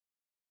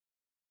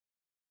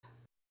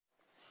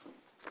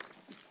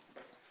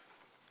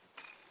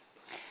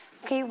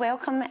Okay,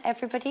 welcome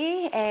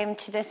everybody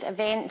to this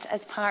event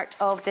as part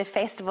of the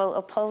Festival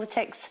of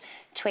Politics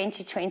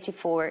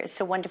 2024. It's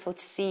so wonderful to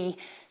see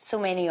so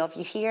many of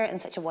you here and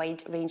such a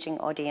wide-ranging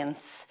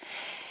audience.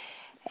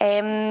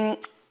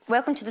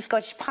 Welcome to the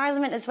Scottish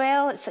Parliament as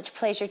well. It's such a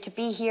pleasure to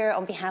be here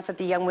on behalf of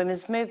the Young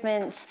Women's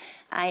Movement.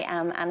 I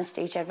am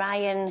Anastasia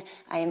Ryan.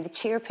 I am the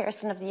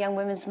chairperson of the Young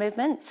Women's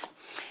Movement.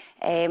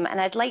 And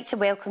I'd like to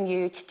welcome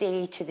you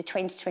today to the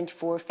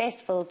 2024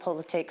 Festival of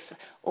Politics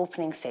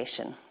opening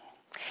session.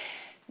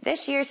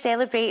 This year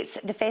celebrates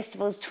the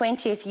festival's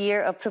 20th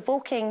year of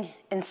provoking,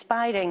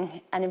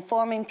 inspiring and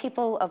informing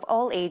people of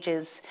all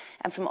ages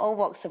and from all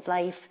walks of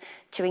life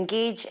to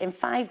engage in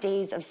 5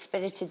 days of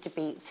spirited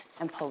debate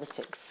and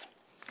politics.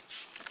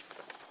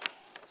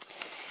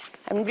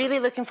 I'm really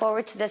looking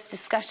forward to this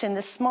discussion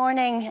this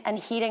morning and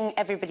hearing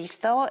everybody's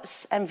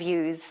thoughts and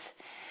views.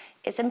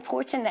 It's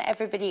important that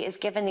everybody is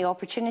given the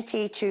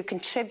opportunity to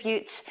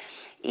contribute,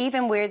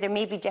 even where there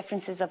may be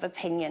differences of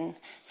opinion.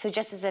 So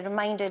just as a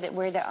reminder that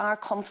where there are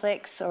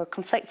conflicts or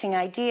conflicting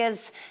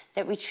ideas,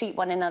 that we treat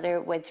one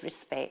another with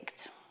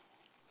respect.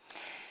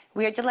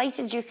 We are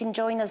delighted you can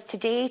join us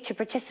today to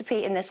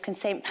participate in this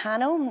consent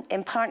panel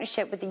in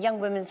partnership with the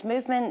Young Women's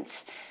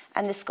Movement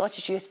and the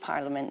Scottish Youth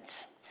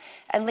Parliament.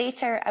 And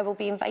later, I will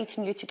be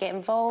inviting you to get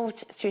involved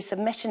through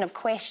submission of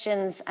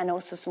questions and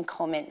also some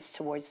comments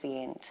towards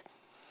the end.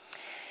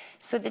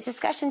 So the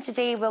discussion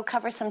today will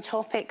cover some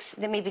topics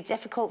that may be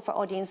difficult for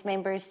audience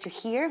members to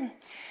hear.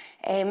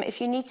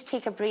 If you need to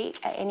take a break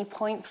at any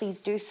point, please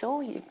do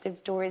so. The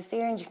door is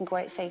there and you can go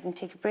outside and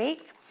take a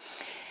break.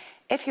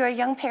 If you're a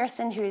young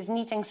person who is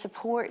needing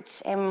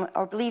support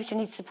or believes you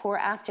need support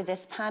after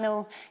this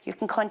panel, you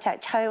can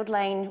contact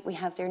Childline. We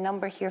have their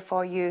number here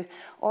for you.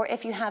 Or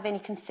if you have any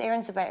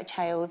concerns about a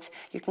child,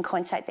 you can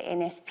contact the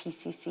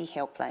NSPCC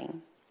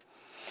helpline.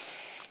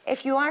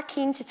 If you are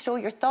keen to throw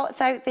your thoughts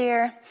out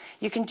there,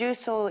 you can do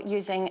so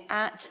using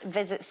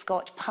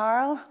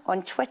 @VisitScottParl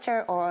on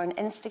Twitter or on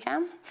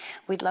Instagram.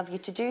 We'd love you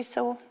to do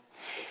so.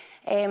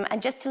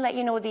 And just to let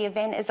you know, the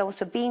event is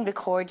also being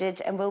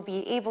recorded and will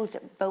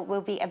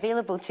be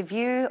available to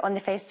view on the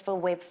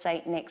festival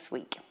website next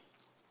week.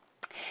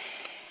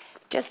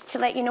 Just to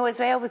let you know as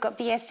well, we've got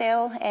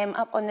BSL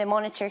up on the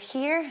monitor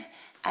here.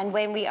 And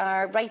when we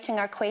are writing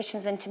our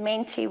questions into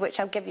Menti, which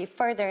I'll give you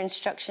further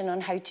instruction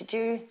on how to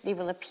do, they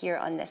will appear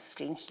on this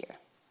screen here.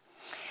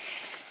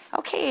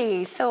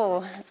 Okay,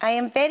 so I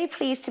am very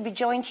pleased to be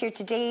joined here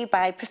today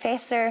by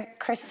Professor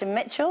Kirsten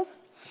Mitchell,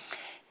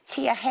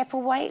 Tia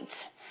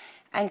Hepplewhite,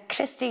 and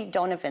Christy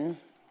Donovan.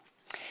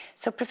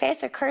 So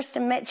Professor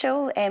Kirsten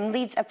Mitchell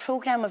leads a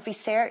programme of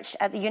research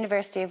at the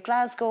University of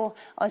Glasgow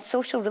on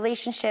social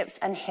relationships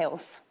and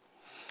health.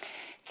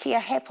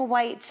 Tia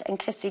Hepplewhite and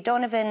Christy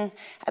Donovan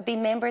have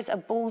been members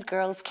of Bold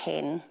Girls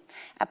Ken,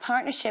 a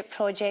partnership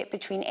project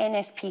between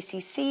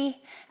NSPCC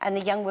and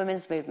the Young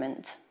Women's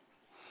Movement,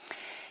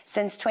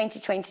 since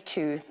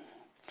 2022.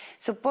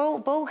 So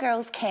Bold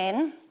Girls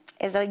Ken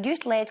is a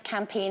youth-led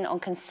campaign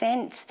on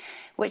consent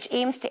which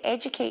aims to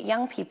educate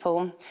young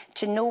people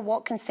to know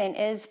what consent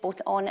is,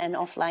 both on and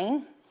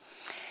offline,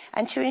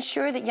 and to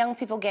ensure that young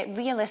people get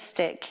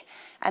realistic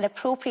and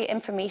appropriate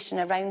information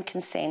around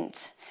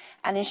consent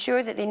and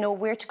ensure that they know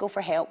where to go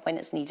for help when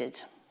it's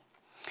needed.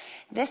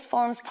 This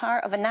forms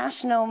part of a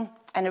national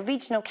and a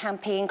regional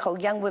campaign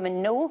called Young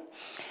Women Know,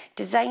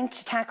 designed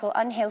to tackle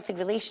unhealthy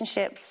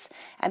relationships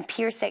and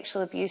peer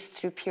sexual abuse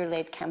through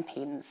peer-led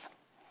campaigns.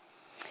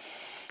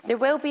 There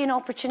will be an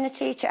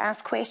opportunity to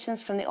ask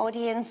questions from the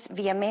audience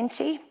via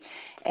Menti,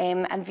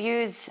 and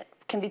views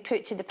can be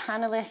put to the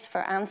panellists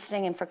for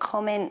answering and for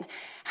comment.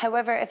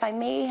 However, if I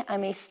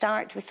may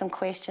start with some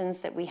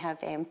questions that we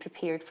have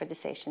prepared for the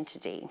session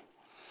today.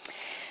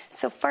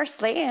 So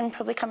firstly, and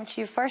probably coming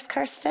to you first,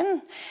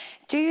 Kirsten,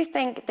 do you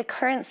think the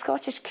current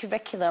Scottish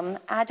curriculum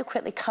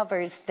adequately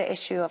covers the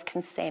issue of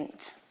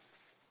consent?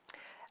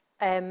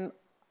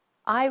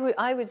 I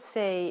would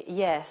say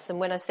yes, and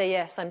when I say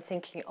yes, I'm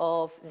thinking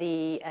of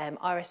the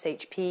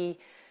RSHP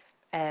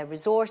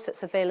resource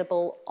that's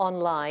available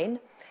online.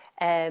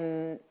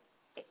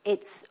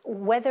 It's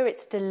whether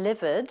it's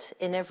delivered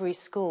in every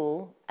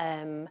school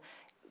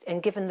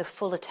and given the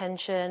full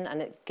attention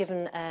and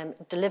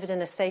delivered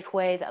in a safe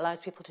way that allows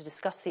people to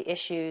discuss the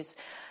issues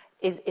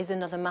is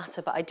another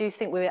matter. But I do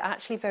think we're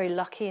actually very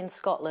lucky in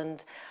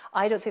Scotland.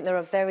 I don't think there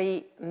are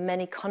very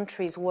many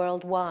countries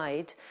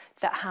worldwide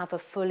that have a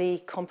fully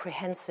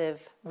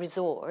comprehensive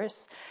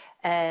resource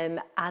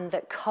and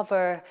that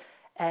cover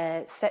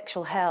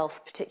sexual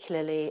health,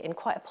 particularly in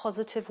quite a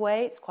positive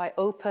way. It's quite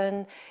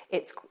open.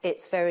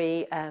 It's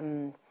very...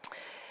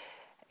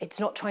 It's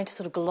not trying to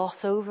sort of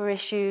gloss over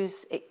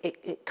issues.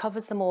 It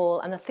covers them all.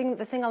 And the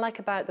thing I like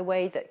about the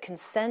way that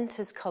consent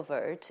is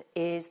covered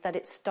is that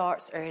it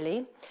starts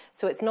early.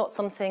 So it's not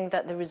something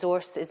that the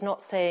resource is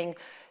not saying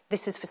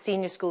this is for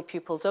senior school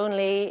pupils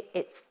only.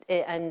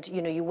 And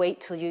you wait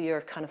till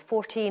you're kind of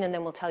 14 and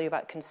then we'll tell you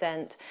about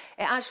consent.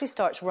 It actually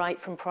starts right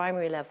from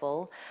primary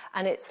level,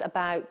 and it's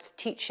about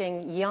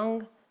teaching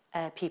young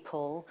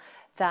people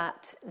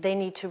that they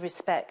need to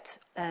respect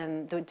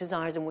the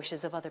desires and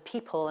wishes of other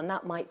people, and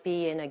that might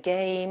be in a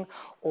game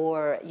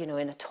or, you know,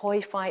 in a toy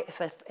fight.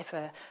 If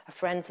a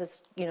friend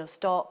says, you know,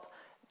 stop,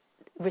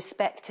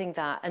 respecting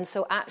that. And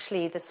so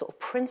actually the sort of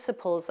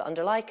principles that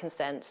underlie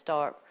consent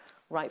start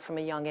right from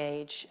a young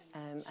age,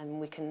 and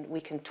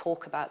we can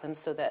talk about them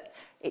so that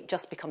it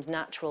just becomes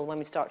natural when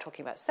we start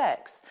talking about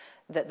sex,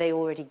 that they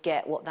already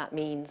get what that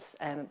means,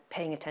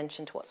 paying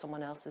attention to what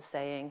someone else is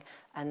saying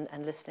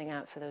and listening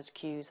out for those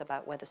cues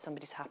about whether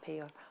somebody's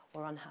happy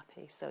or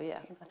unhappy. So yeah,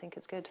 I think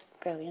it's good.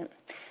 Brilliant.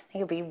 I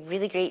think it'll be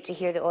really great to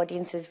hear the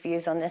audience's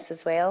views on this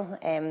as well,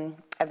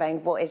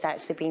 around what is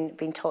actually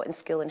being taught in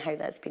school and how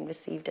that's been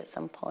received at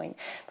some point.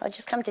 But I'll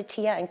just come to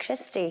Tia and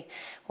Christy.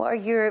 What are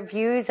your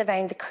views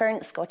around the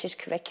current Scottish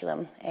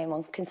curriculum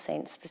on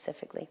consent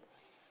specifically?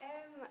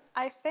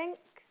 I think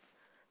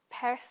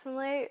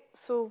personally,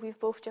 so we've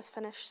both just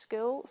finished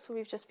school, so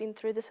we've just been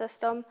through the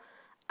system,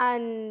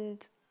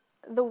 and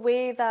the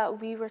way that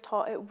we were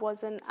taught, it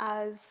wasn't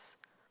as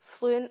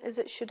fluent as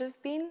it should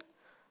have been.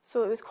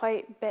 So it was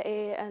quite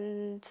bitty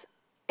and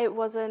it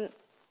wasn't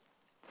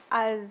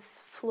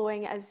as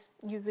flowing as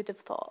you would have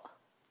thought.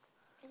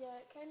 Yeah,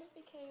 it kind of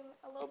became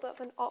a little bit of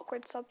an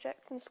awkward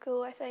subject in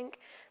school, I think,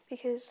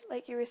 because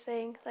like you were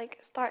saying, like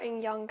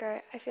starting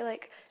younger, I feel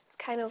like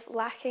kind of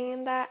lacking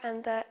in that,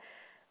 and that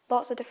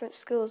lots of different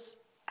schools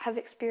have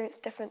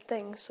experienced different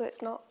things, so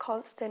it's not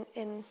constant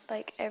in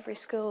like every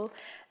school.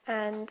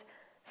 And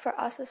for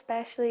us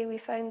especially, we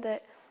found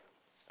that,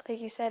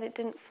 like you said, it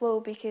didn't flow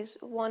because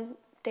one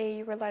day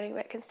you were learning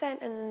about consent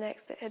and the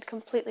next it had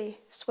completely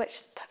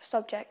switched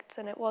subjects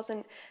and it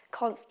wasn't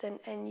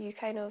constant, and you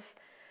kind of,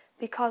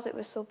 because it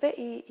was so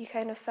bitty, you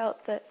kind of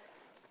felt that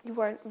you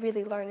weren't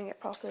really learning it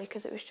properly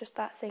because it was just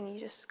that thing you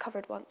just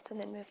covered once and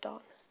then moved on.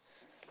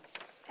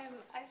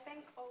 I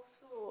think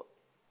also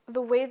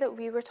the way that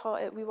we were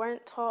taught it, we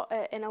weren't taught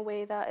it in a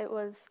way that it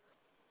was,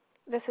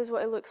 this is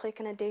what it looks like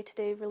in a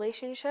day-to-day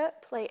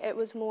relationship. Like, it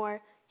was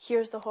more,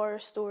 here's the horror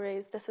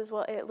stories, this is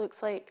what it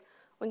looks like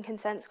when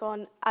consent's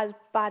gone as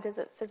bad as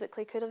it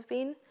physically could have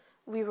been.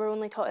 We were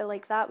only taught it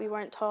like that. We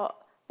weren't taught,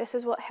 this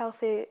is what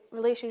healthy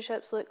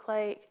relationships look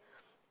like.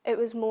 It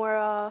was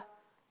more,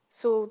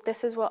 so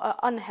this is what an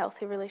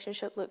unhealthy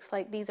relationship looks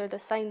like. These are the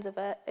signs of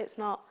it. It's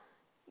not,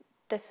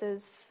 this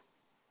is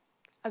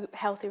a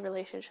healthy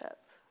relationship.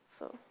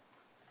 So,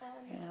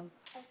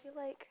 I feel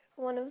like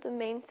one of the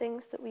main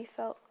things that we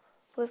felt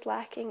was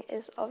lacking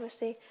is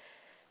obviously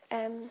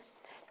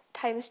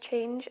times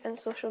change and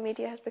social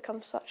media has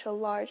become such a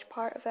large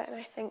part of it, and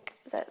I think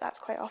that that's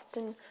quite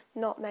often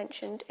not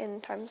mentioned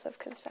in terms of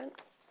consent.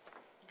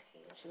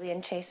 Okay, it's really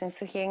interesting.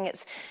 So hearing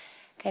it's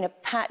kind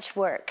of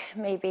patchwork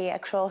maybe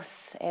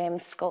across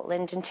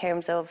Scotland in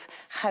terms of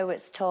how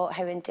it's taught,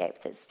 how in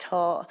depth it's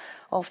taught.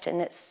 Often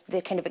it's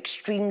the kind of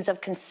extremes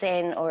of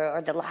consent or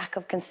the lack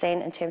of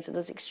consent in terms of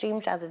those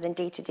extremes rather than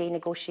day-to-day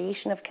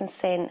negotiation of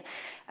consent,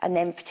 and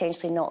then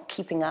potentially not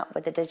keeping up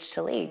with the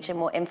digital age and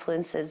what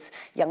influences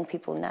young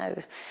people now.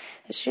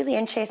 It's really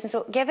interesting.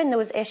 So given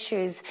those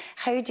issues,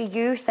 how do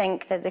you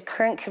think that the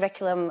current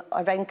curriculum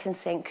around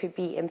consent could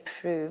be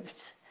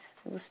improved?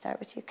 We'll start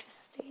with you,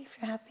 Christy, if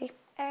you're happy.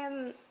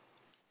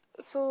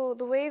 So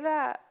the way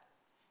that,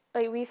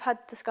 like, we've had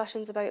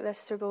discussions about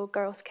this through both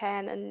Girls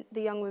Can and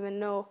the Young Women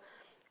Know,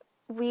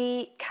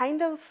 we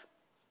kind of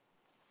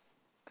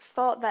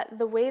thought that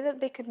the way that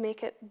they could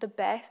make it the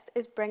best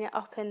is bring it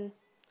up in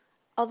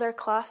other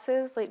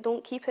classes. Like,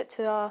 don't keep it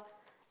to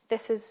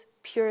this is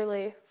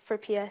purely for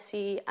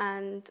PSE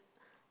and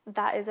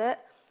that is it.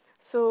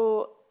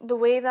 So the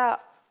way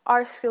that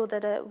our school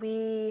did it,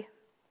 we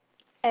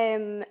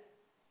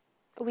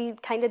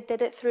kind of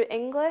did it through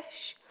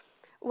English,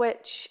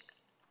 which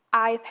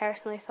I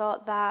personally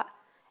thought that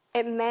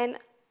it meant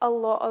a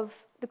lot of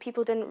the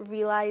people didn't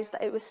realise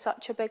that it was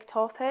such a big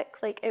topic.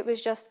 Like, it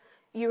was just,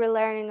 you were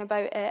learning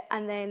about it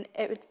and then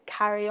it would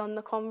carry on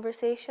the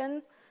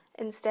conversation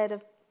instead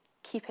of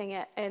keeping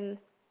it in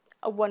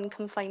a one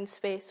confined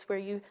space where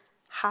you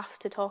have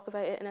to talk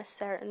about it in a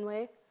certain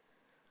way.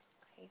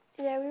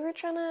 Yeah, we were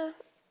trying to,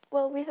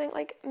 well, we think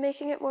like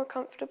making it more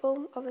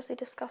comfortable, obviously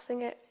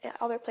discussing it at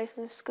other places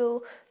in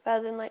school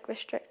rather than like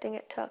restricting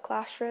it to a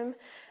classroom,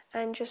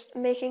 and just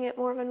making it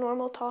more of a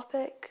normal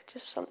topic,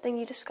 just something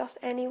you discuss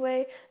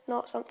anyway,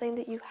 not something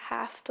that you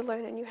have to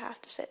learn and you have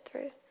to sit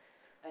through.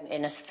 And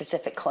in a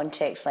specific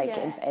context, like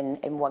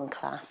in one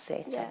class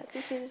setting. Yeah,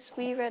 because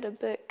we read a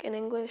book in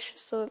English,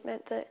 so it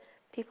meant that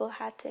people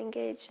had to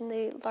engage and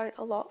they learnt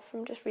a lot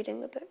from just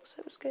reading the book, so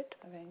it was good.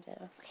 Around it.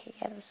 Okay,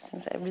 yeah, this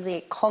seems a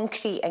really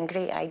concrete and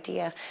great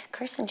idea.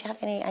 Kirsten, do you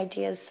have any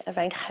ideas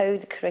around how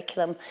the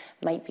curriculum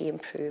might be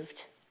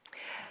improved?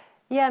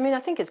 Yeah, I mean, I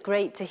think it's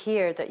great to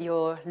hear that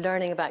you're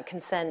learning about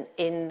consent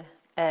in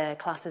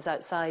classes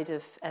outside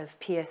of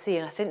PSE,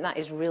 and I think that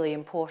is really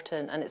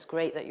important, and it's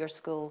great that your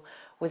school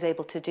was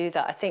able to do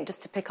that. I think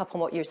just to pick up on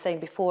what you were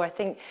saying before, I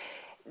think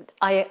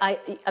I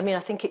mean, I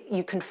think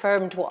you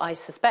confirmed what I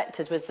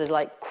suspected, was there's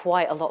like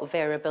quite a lot of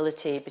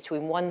variability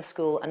between one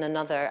school and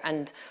another.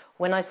 And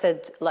when I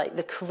said,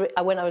 like,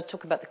 when I was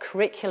talking about the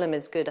curriculum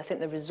is good, I think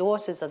the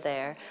resources are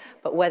there,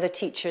 but whether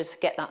teachers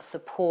get that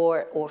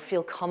support or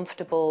feel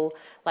comfortable,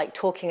 like,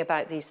 talking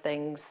about these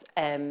things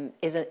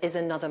is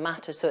another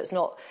matter. So it's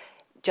not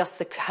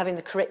just having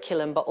the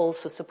curriculum, but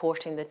also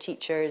supporting the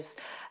teachers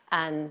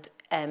and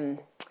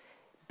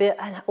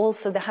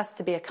also there has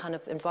to be a kind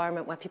of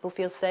environment where people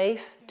feel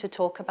safe to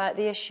talk about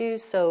the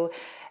issues. So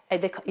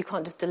you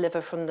can't just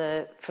deliver from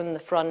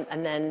the front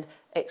and then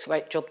it's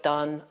right, job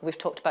done. We've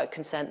talked about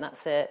consent,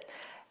 that's it.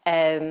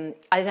 I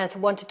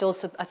wanted to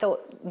also, I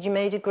thought you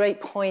made a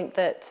great point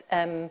that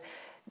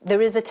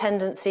there is a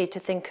tendency to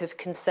think of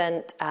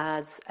consent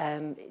as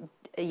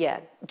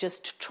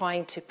just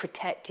trying to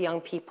protect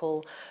young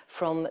people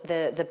from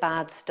the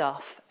bad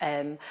stuff.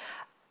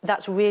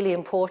 That's really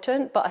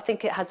important, but I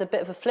think it has a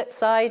bit of a flip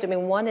side. I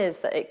mean, one is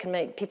that it can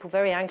make people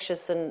very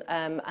anxious and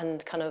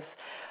kind of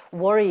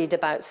worried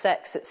about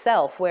sex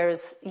itself,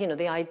 whereas, you know,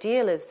 the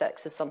ideal is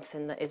sex is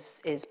something that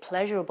is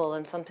pleasurable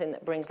and something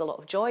that brings a lot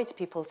of joy to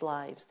people's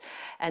lives.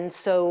 And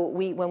so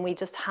when we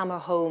just hammer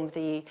home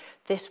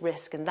this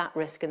risk and that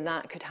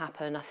could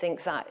happen, I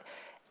think that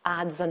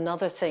adds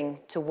another thing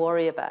to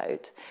worry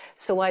about.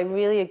 So I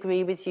really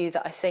agree with you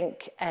that I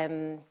think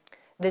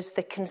there's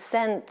the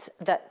consent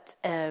that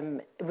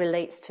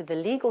relates to the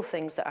legal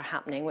things that are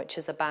happening, which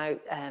is about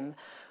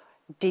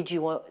did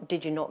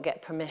you not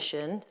get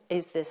permission?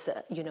 Is this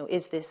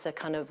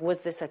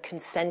was this a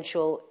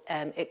consensual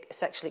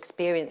sexual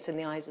experience in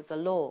the eyes of the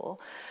law?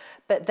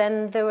 But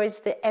then there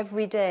is the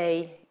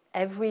everyday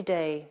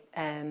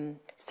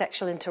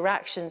sexual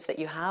interactions that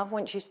you have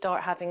once you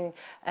start having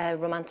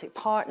romantic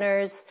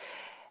partners.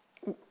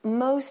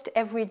 Most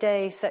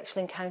everyday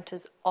sexual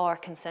encounters are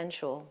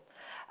consensual.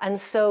 And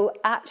so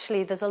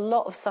actually there's a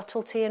lot of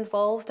subtlety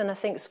involved, and I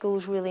think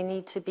schools really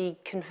need to be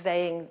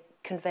conveying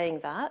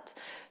that.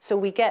 So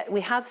we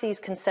have these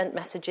consent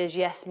messages,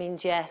 yes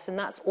means yes, and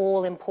that's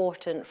all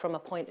important from a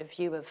point of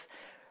view of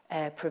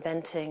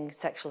preventing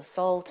sexual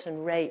assault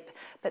and rape.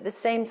 But at the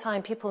same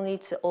time, people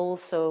need to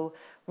also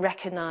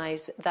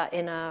recognise that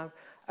in a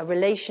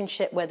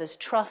relationship where there's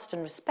trust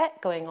and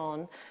respect going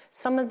on,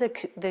 some of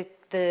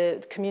the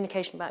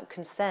communication about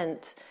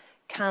consent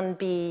can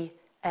be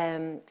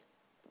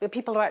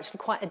people are actually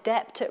quite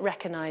adept at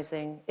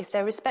recognising, if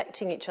they're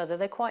respecting each other,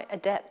 they're quite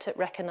adept at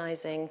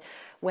recognising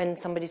when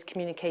somebody's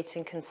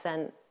communicating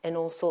consent in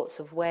all sorts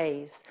of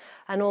ways.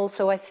 And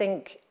also I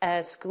think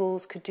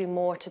schools could do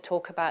more to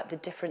talk about the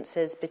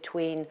differences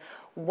between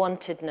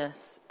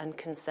wantedness and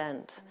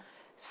consent.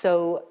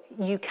 So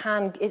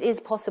it is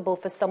possible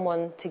for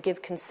someone to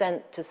give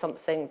consent to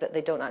something that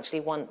they don't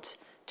actually want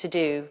to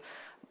do.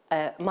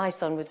 My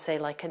son would say,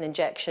 like, an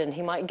injection.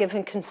 He might give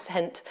him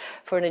consent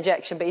for an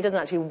injection, but he doesn't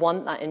actually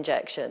want that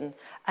injection.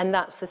 And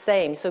that's the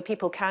same. So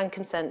people can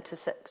consent to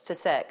sex.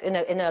 In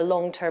a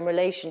long-term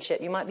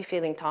relationship, you might be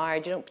feeling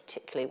tired, you don't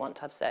particularly want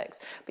to have sex,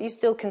 but you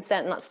still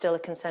consent, and that's still a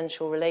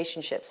consensual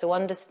relationship. So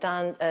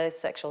understand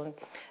sexual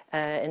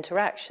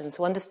interaction.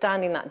 So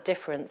understanding that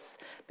difference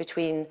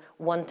between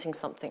wanting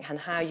something and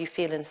how you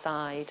feel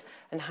inside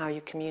and how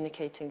you're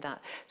communicating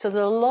that. So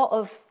there's a lot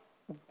of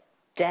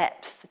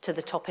depth to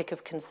the topic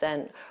of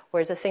consent,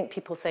 whereas I think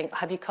people think,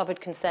 have you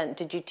covered consent?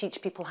 Did you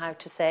teach people how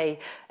to say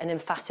an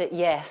emphatic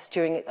yes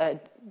during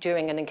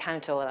an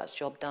encounter? Well, that's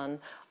job done.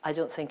 I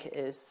don't think it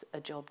is a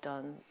job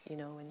done, you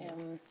know.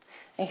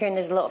 I'm hearing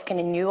there's a lot of kind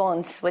of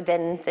nuance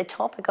within the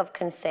topic of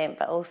consent,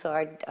 but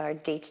also our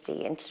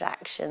day-to-day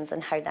interactions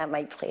and how that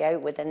might play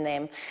out within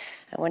them.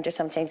 I wonder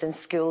sometimes in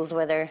schools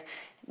whether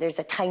there's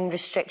a time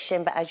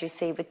restriction, but as you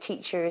say, with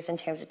teachers in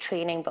terms of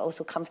training, but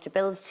also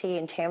comfortability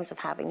in terms of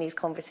having these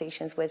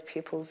conversations with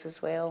pupils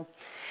as well.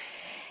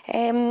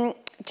 Do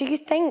you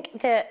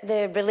think that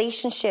the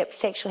relationship,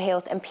 sexual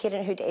health and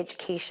parenthood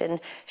education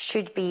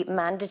should be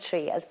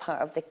mandatory as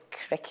part of the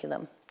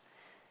curriculum?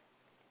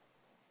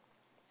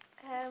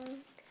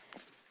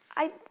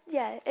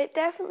 Yeah, it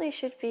definitely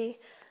should be.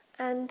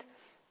 And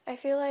I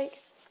feel like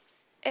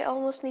it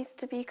almost needs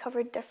to be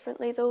covered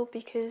differently though,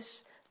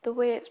 because the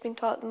way it's been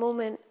taught at the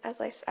moment,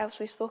 as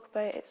we spoke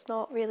about, it's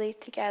not really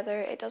together,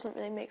 it doesn't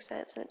really make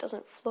sense and it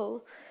doesn't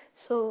flow.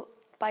 So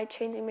by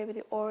changing maybe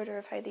the order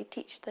of how they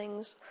teach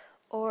things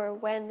or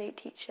when they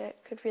teach it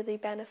could really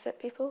benefit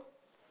people.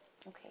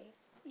 Okay.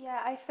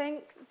 Yeah, I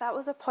think that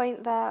was a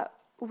point that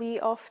we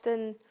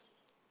often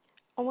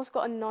almost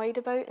got annoyed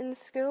about in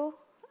school.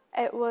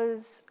 It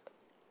was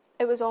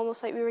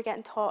almost like we were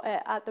getting taught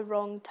it at the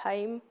wrong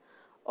time,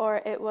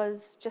 or it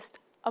was just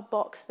a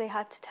box they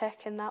had to tick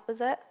and that was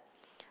it.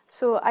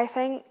 So I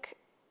think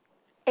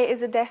it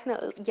is a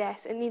definite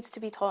yes, it needs to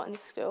be taught in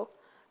school.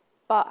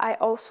 But I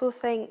also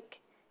think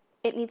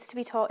it needs to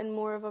be taught in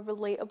more of a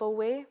relatable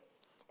way,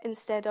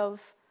 instead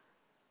of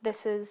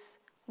this is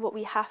what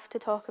we have to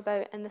talk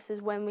about and this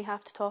is when we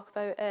have to talk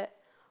about it,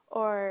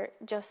 or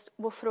just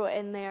we'll throw it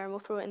in there and we'll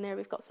throw it in there,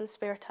 we've got some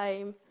spare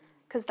time,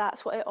 because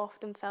that's what it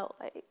often felt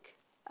like,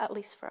 at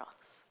least for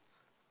us.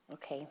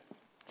 Okay.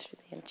 It's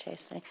really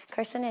interesting.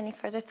 Kirsten, any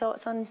further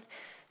thoughts on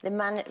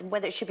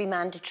whether it should be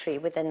mandatory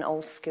within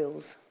all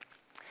schools?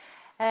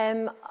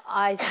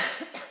 I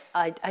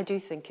do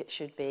think it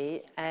should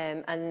be,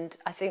 and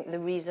I think the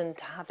reason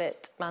to have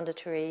it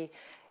mandatory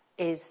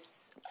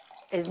is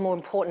more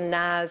important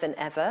now than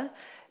ever,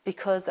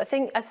 because I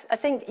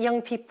think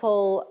young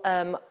people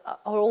are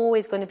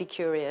always going to be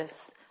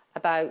curious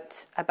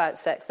about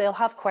sex. They'll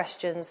have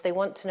questions, they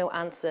want to know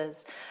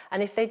answers,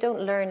 and if they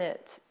don't learn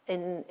it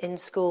in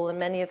school, and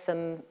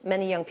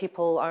many young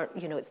people aren't,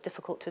 it's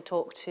difficult to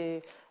talk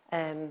to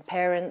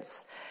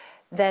parents,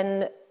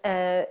 then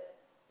young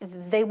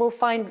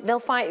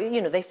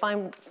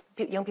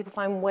people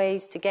find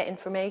ways to get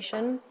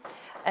information,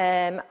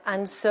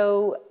 and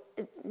so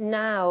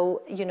now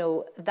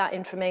that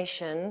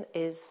information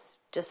is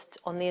just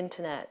on the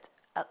internet,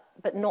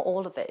 but not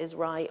all of it is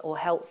right or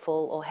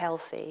helpful or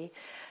healthy,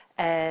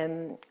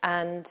 and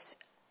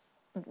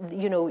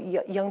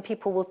young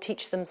people will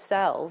teach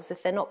themselves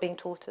if they're not being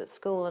taught at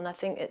school. And I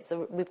think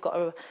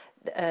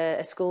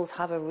schools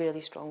have a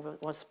really strong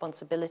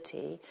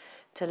responsibility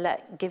to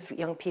give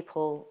young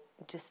people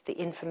just the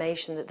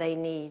information that they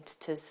need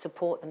to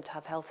support them to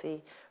have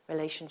healthy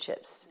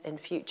relationships in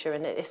future.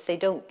 And if they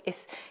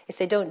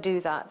don't do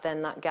that,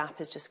 then that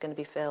gap is just going to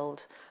be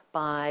filled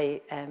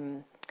by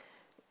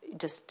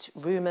just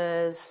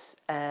rumours,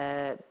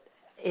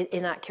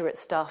 inaccurate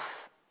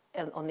stuff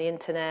on the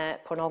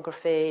internet,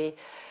 pornography,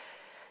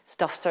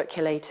 stuff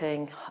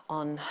circulating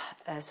on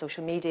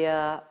social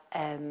media,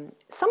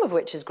 some of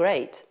which is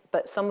great,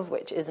 but some of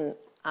which isn't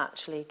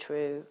actually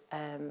true.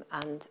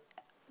 And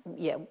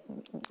yeah,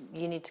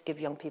 you need to give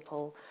young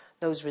people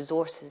those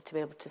resources to be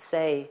able to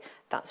say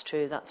that's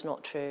true, that's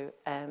not true,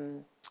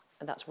 and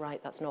that's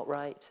right, that's not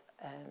right.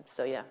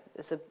 So yeah,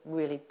 it's a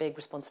really big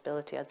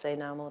responsibility, I'd say,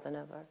 now more than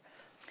ever.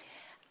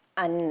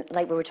 And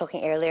like we were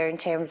talking earlier, in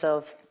terms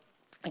of,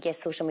 I guess,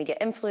 social media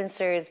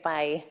influencers,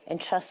 by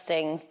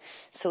entrusting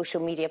social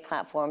media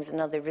platforms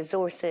and other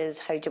resources,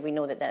 how do we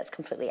know that that's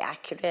completely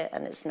accurate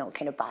and it's not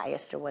kind of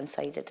biased or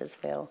one-sided as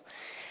well?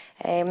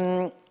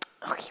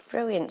 Okay,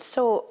 brilliant.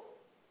 So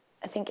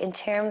I think in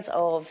terms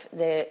of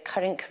the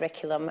current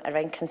curriculum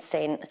around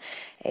consent,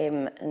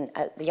 and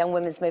at the Young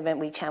Women's Movement,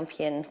 we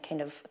champion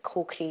kind of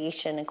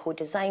co-creation and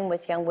co-design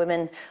with young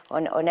women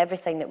on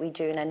everything that we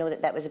do. And I know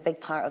that was a big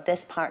part of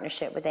this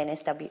partnership with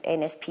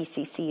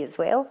NSPCC as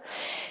well.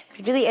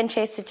 I'd be really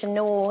interested to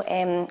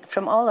know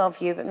from all of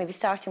you, but maybe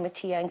starting with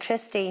Tia and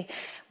Christy,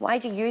 why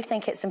do you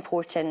think it's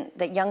important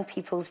that young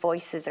people's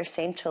voices are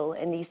central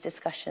in these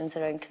discussions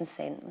around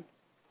consent?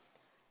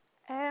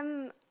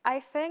 I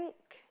think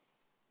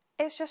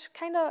it's just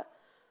kind of,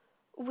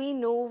 we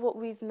know what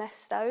we've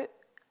missed out,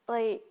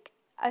 like,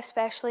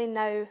 especially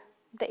now,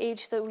 the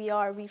age that we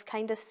are, we've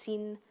kind of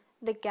seen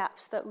the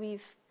gaps that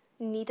we've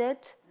needed,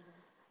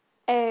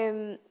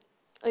 like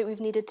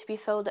we've needed to be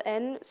filled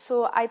in.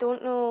 So I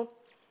don't know,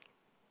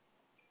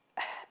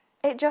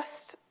 it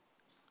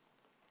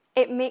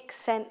makes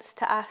sense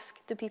to ask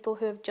the people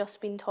who have just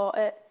been taught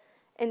it,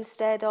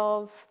 instead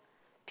of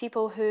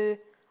people who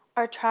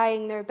are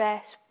trying their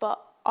best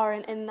but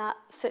aren't in that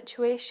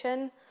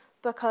situation.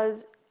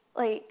 Because,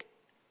 like,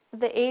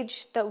 the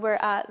age that we're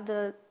at,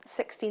 the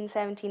 16,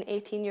 17,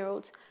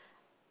 18-year-olds,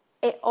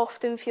 it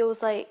often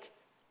feels like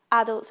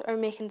adults are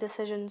making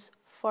decisions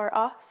for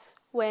us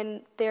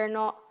when they're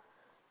not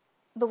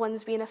the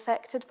ones being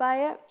affected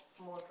by it.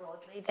 More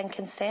broadly than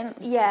consent?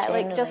 Yeah,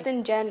 generally. like, just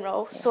in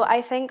general. Yeah. So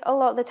I think a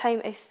lot of the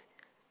time, if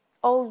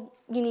all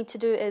you need to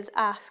do is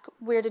ask,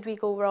 where did we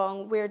go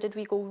wrong, where did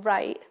we go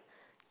right,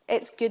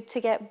 it's good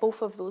to get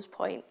both of those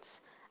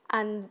points.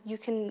 And you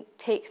can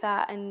take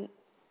that and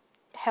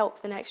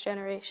help the next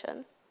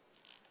generation.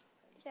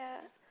 Yeah.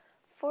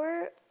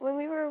 For when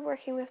we were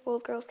working with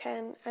Bold Girls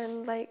Can,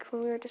 and like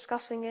when we were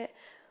discussing it,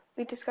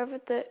 we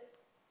discovered that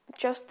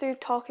just through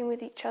talking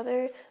with each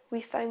other, we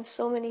found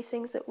so many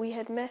things that we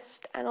had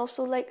missed. And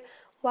also, like,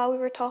 while we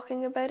were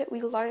talking about it,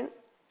 we learned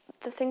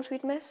the things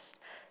we'd missed.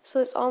 So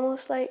it's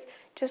almost like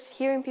just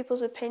hearing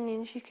people's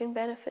opinions, you can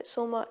benefit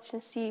so much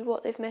and see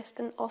what they've missed,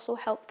 and also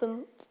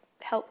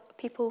help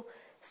people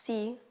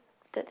see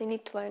that they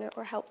need to learn it,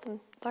 or help them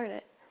learn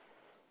it.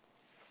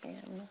 Yeah,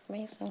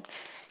 amazing.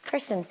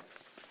 Kirsten?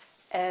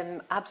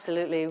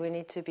 Absolutely, we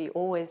need to be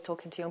always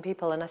talking to young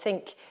people, and I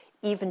think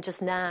even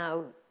just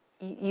now,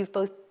 you've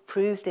both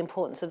proved the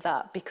importance of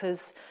that,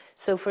 because,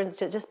 so for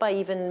instance, just by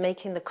even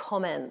making the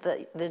comment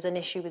that there's an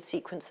issue with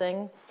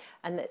sequencing,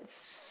 and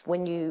it's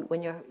when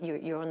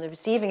you're on the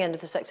receiving end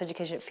of the sex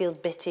education, it feels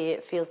bitty,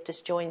 it feels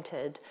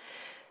disjointed.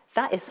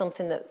 That is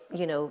something that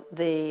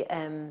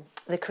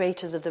the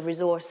creators of the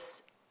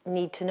resource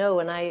need to know,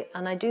 and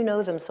I do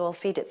know them, so I'll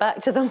feed it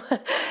back to them.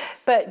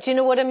 But do you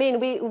know what I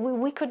mean?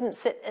 We couldn't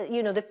sit,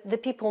 the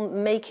people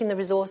making the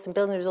resource and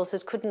building the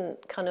resources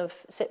couldn't kind of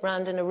sit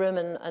around in a room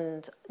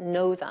and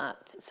know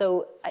that.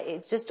 So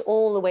it's just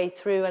all the way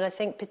through, and I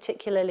think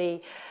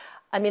particularly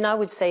I mean, I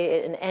would say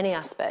it in any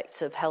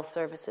aspect of health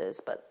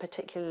services, but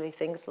particularly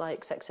things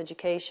like sex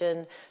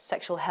education,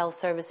 sexual health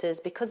services,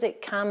 because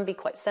it can be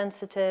quite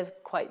sensitive,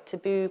 quite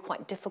taboo,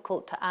 quite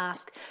difficult to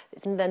ask.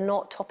 They're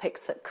not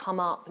topics that come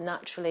up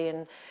naturally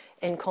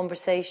in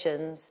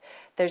conversations.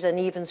 There's an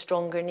even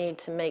stronger need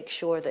to make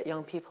sure that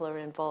young people are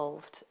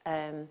involved.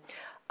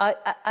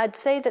 I'd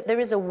say that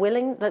there is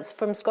that's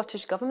from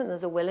Scottish Government,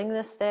 there's a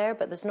willingness there,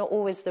 but there's not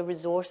always the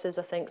resources,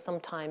 I think,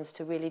 sometimes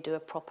to really do a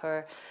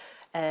proper,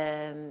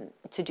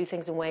 to do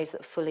things in ways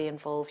that fully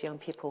involve young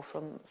people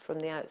from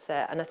the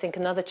outset. And I think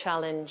another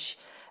challenge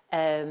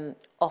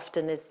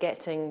often is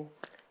getting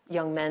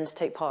young men to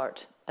take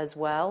part as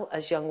well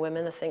as young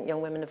women. I think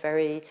young women are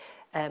very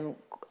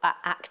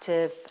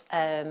active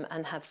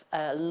and have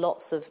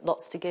lots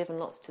to give and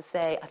lots to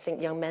say. I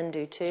think young men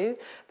do too,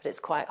 but it's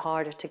quite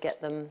harder to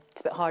get them.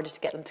 It's a bit harder to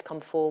get them to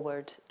come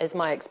forward. Is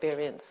my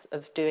experience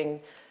of doing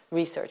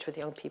research with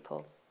young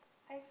people.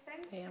 I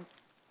think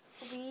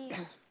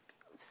we've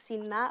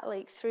seen that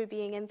like through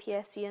being in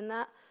PSC and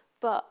that,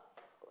 but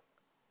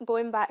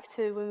going back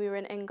to when we were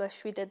in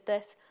English, we did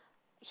this.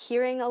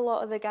 Hearing a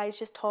lot of the guys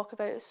just talk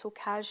about it so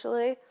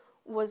casually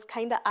was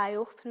kind of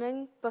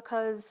eye-opening,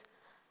 because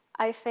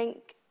I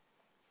think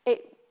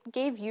it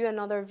gave you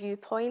another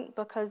viewpoint,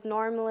 because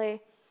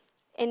normally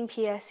in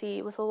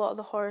PSE with a lot of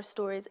the horror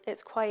stories,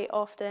 it's quite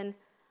often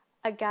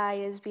a guy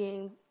is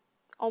being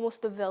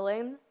almost the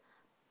villain,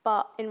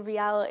 but in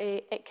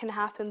reality it can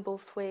happen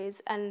both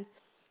ways. And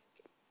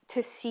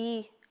to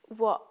see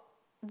what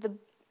the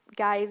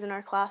guys in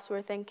our class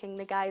were thinking,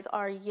 the guys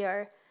our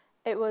year,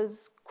 it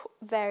was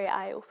very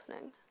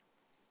eye-opening.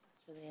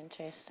 That's really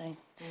interesting.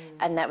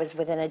 And that was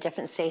within a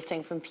different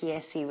setting from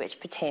PSE, which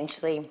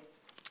potentially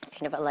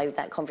kind of allowed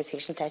that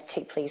conversation to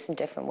take place in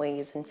different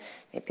ways and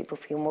made people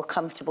feel more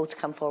comfortable to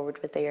come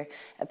forward with their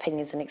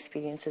opinions and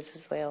experiences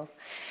as well.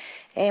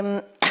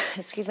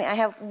 Excuse me, I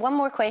have one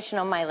more question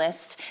on my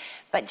list,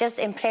 but just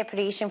in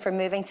preparation for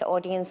moving to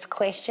audience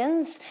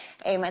questions,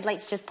 I'd like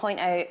to just point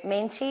out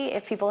Menti.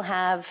 If people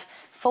have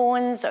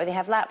phones or they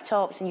have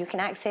laptops and you can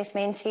access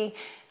Menti,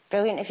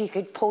 brilliant if you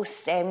could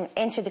post,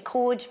 enter the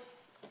code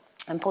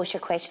and post your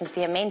questions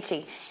via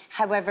Menti.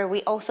 However,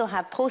 we also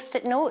have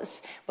post-it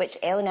notes, which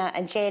Elena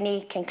and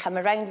Jenny can come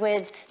around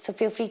with, so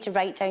feel free to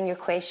write down your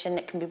question.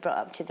 It can be brought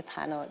up to the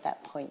panel at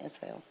that point as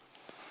well.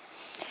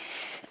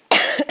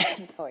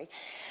 Sorry.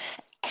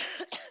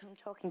 I'm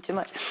talking too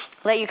much.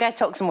 Let you guys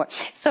talk some more.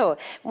 So,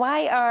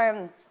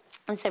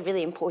 it's a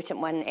really important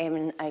one,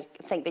 and I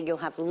think that you'll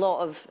have a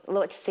lot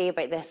to say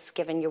about this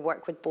given your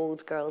work with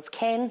Bold Girls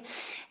Ken.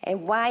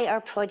 Why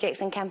are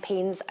projects and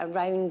campaigns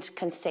around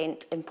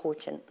consent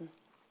important?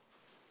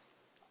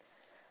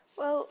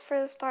 Well,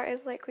 for the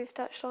starters, like we've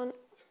touched on,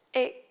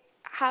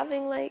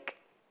 having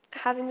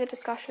the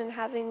discussion,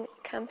 having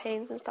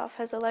campaigns and stuff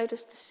has allowed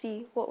us to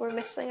see what we're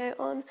missing out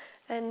on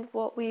and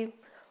what we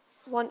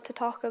want to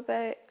talk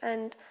about.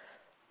 And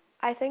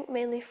I think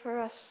mainly for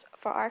us,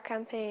 for our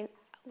campaign,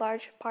 a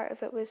large part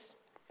of it was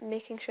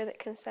making sure that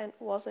consent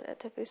wasn't a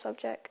taboo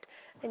subject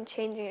and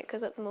changing it,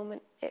 because at the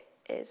moment it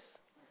is.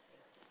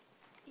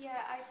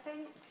 Yeah, I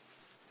think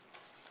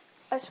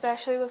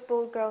especially with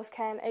Bold Girls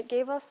Ken, it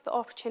gave us the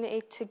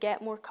opportunity to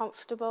get more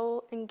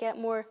comfortable and get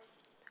more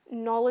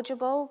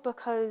knowledgeable,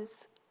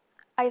 because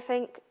I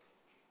think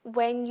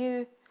when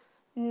you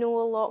know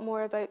a lot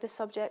more about the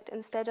subject,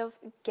 instead of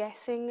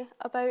guessing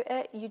about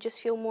it, you just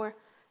feel more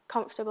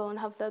comfortable and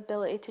have the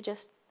ability to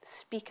just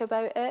speak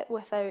about it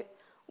without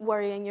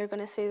worrying you're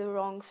going to say the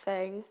wrong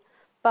thing.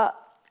 But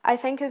I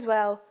think as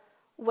well,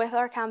 with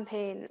our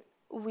campaign,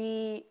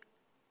 the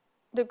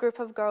group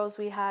of girls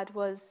we had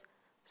was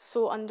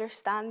so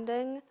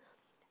understanding,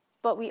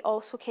 but we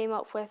also came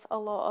up with a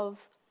lot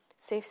of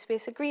safe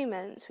space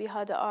agreements. We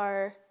had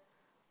our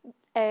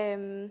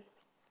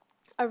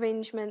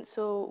arrangements,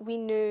 so we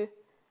knew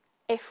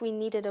if we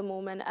needed a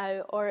moment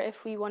out or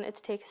if we wanted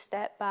to take a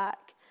step back,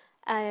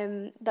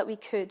 that we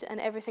could, and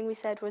everything we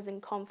said was in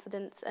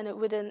confidence and it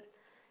wouldn't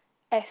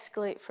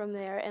escalate from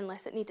there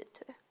unless it needed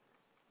to.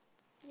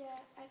 Yeah,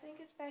 I think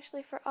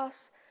especially for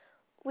us,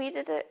 we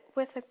did it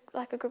with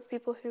a group of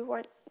people who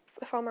weren't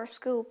from our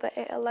school, but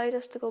it allowed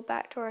us to go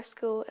back to our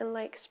school and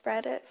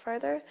spread it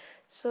further.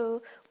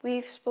 So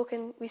we spoke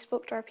to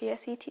our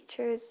PSE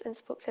teachers and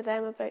spoke to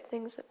them about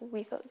things that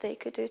we thought they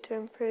could do to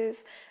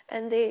improve,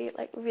 and they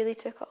really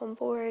took it on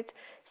board.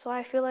 So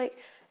I feel like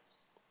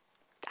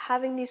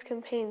having these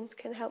campaigns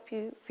can help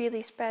you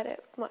really spread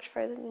it much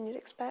further than you'd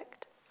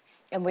expect.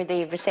 And were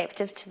they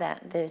receptive to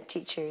that, the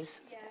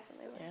teachers? Yes.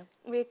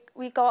 Yeah.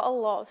 We got a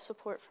lot of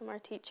support from our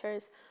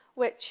teachers,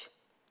 which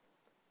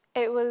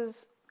it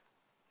was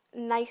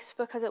nice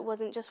because it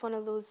wasn't just one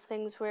of those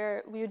things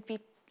where we would be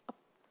a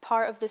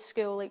part of the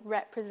school,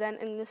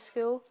 representing the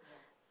school,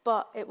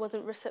 but it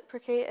wasn't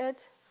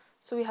reciprocated.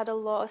 So we had a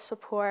lot of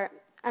support.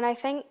 And I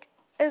think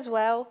as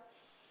well,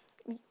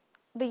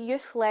 the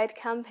youth-led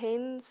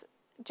campaigns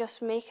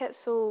just make it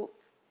so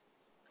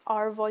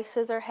our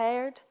voices are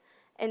heard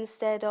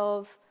instead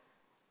of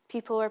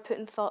people are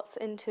putting thoughts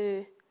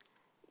into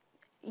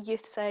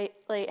youth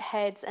like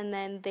heads and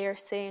then they're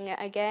saying it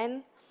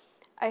again.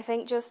 I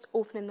think just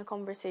opening the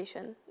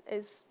conversation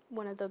is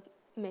one of the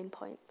main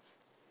points.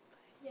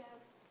 Yeah,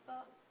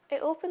 but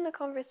it opened the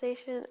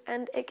conversation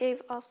and it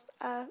gave us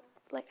a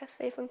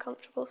safe and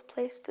comfortable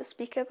place to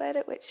speak about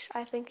it, which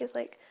I think is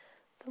like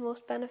the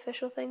most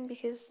beneficial thing,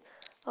 because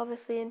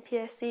obviously in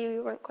PSC we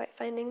weren't quite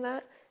finding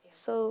that. Yeah.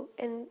 So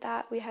in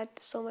that we had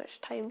so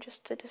much time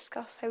just to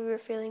discuss how we were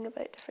feeling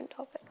about different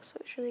topics, so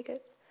it was really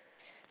good.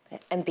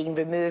 And being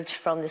removed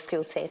from the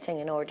school setting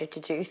in order to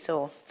do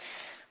so.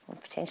 Well,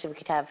 potentially we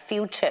could have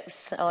field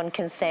trips on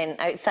consent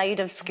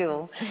outside of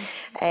school.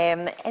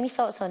 Any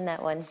thoughts on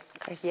that one,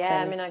 Kirsten? Yeah,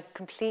 I mean, I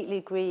completely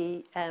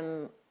agree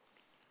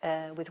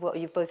with what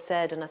you've both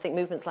said, and I think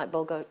movements like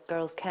Bold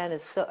Girls Can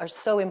are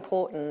so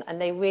important, and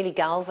they really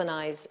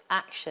galvanise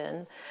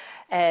action.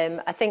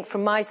 I think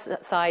from my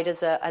side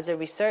as a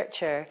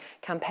researcher,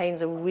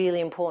 campaigns are really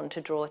important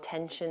to draw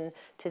attention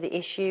to the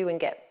issue and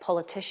get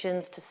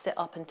politicians to sit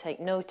up and take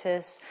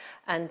notice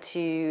and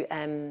to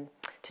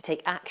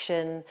take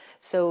action.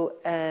 So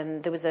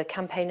there was a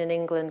campaign in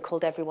England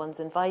called Everyone's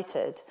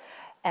Invited,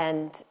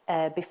 and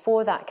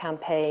before that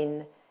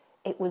campaign,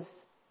 it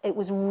was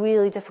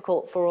really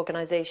difficult for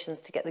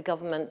organisations to get the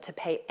government to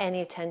pay any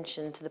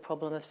attention to the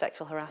problem of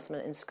sexual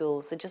harassment in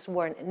schools. They just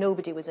weren't,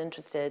 nobody was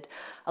interested.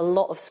 A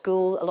lot of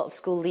school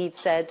leads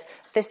said,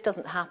 this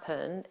doesn't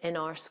happen in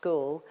our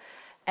school.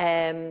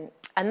 And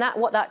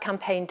what that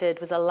campaign did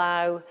was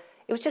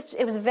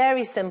it was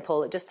very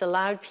simple. It just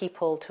allowed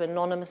people to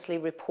anonymously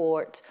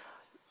report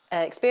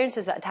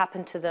experiences that had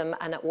happened to them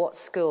and at what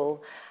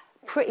school.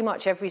 Pretty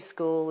much every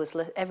school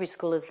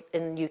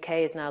in the UK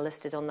is now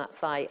listed on that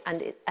site,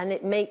 and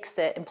it makes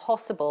it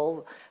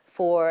impossible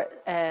for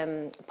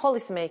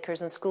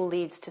policymakers and school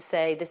leads to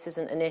say this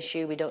isn't an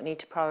issue, we don't need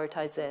to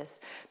prioritise this,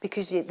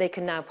 because they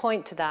can now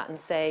point to that and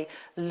say,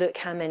 look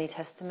how many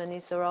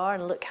testimonies there are,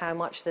 and look how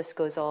much this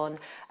goes on,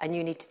 and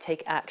you need to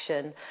take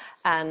action.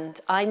 And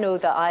I know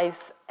that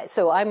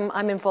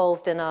I'm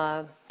involved in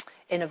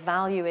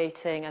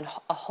evaluating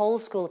a whole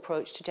school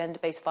approach to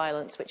gender-based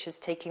violence, which is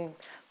taking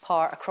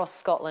part across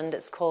Scotland.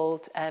 It's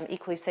called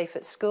Equally Safe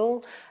at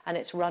School, and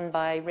it's run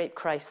by Rape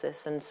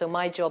Crisis. And so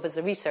my job as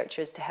a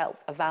researcher is to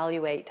help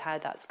evaluate how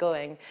that's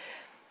going.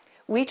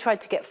 We tried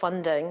to get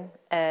funding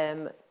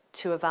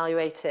to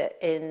evaluate it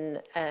in,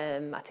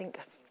 I think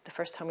the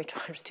first time we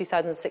tried was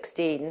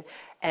 2016,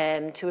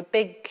 to a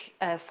big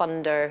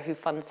funder who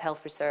funds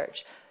health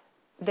research.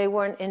 They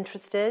weren't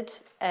interested,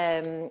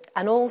 and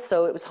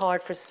also it was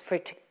hard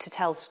to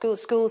tell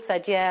schools. Schools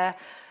said, yeah,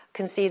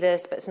 can see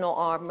this, but it's not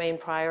our main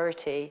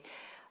priority.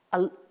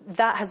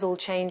 That has all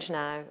changed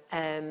now,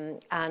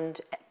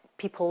 and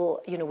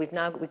people,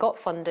 we got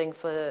funding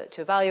to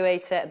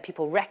evaluate it, and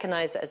people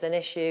recognise it as an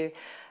issue,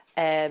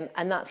 and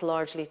that's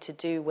largely to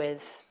do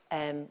with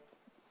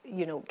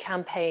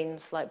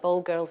campaigns like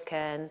Bold Girls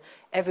Can,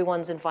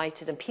 Everyone's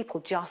Invited, and people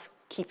just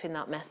keeping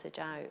that message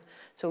out.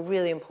 So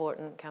really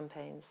important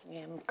campaigns.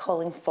 Yeah,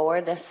 calling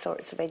for this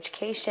sorts of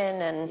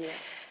education,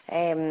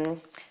 and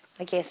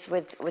I guess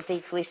with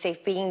Equally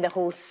Safe being the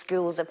whole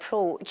school's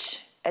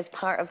approach, as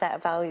part of that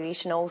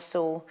evaluation,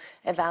 also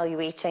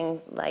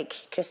evaluating,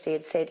 like Christy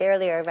had said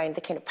earlier, around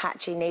the kind of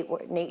patchy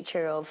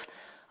nature of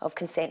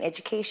consent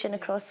education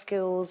across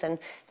schools, and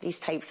these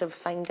types of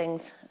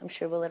findings, I'm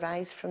sure, will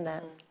arise from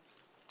that.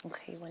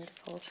 Okay,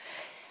 wonderful.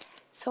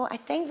 So I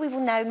think we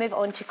will now move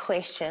on to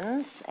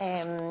questions.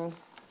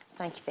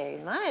 Thank you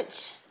very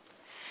much.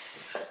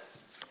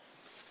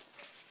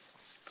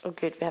 Oh,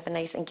 good. We have a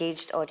nice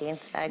engaged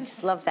audience. I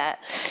just love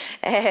that.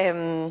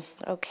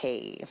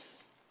 Okay.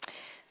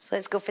 So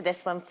let's go for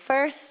this one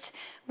first.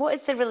 What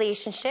is the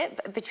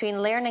relationship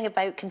between learning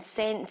about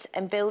consent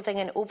and building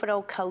an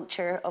overall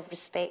culture of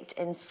respect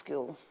in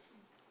school?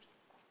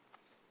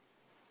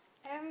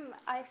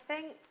 I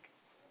think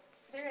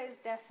there is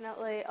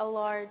definitely a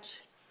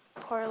large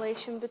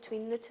correlation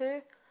between the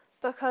two,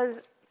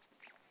 because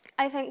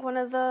I think one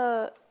of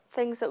the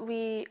things that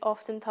we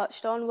often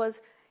touched on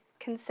was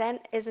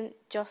consent isn't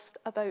just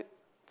about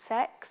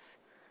sex.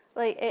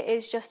 Like, it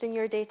is just in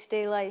your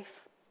day-to-day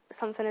life,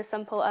 something as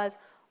simple as,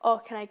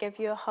 oh, can I give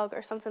you a hug,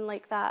 or something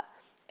like that.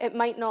 It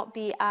might not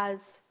be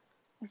as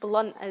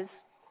blunt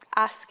as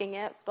asking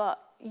it,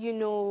 but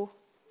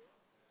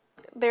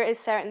there is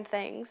certain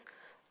things.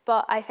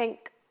 But I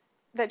think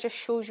that just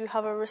shows you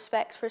have a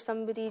respect for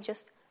somebody,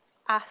 just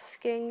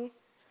asking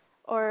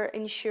or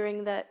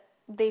ensuring that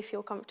they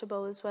feel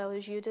comfortable as well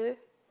as you do.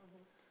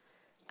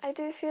 I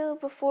do feel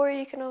before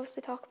you can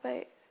obviously talk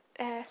about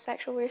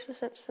sexual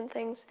relationships and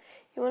things,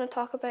 you want to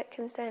talk about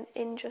consent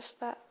in just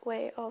that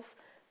way of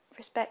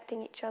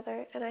respecting each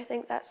other, and I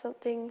think that's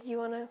something you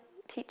want to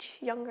teach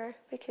younger,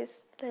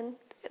 because then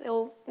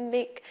it'll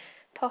make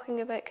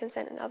talking about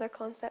consent and other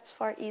concepts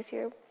far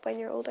easier when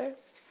you're older.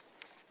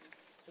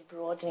 So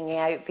broadening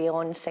out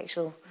beyond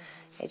sexual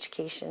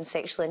education,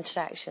 sexual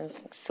interactions,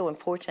 so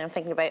important. I'm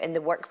thinking about in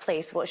the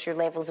workplace, what's your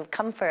levels of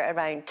comfort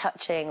around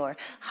touching or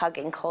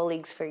hugging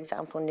colleagues, for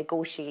example,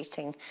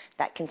 negotiating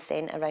that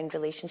consent around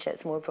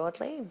relationships more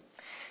broadly.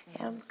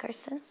 Yeah,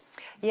 Kirsten?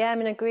 Yeah, I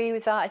mean, I agree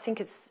with that. I think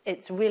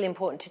it's really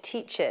important to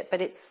teach it,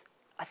 but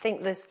I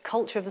think this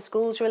culture of the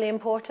school is really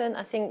important.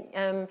 I think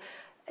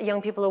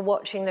young people are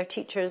watching their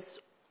teachers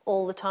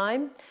all the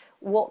time.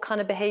 What kind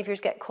of behaviours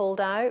get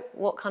called out?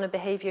 What kind of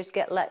behaviours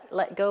get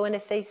let go? And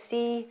if they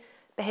see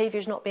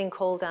behaviours not being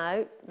called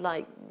out,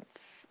 like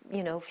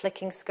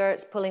flicking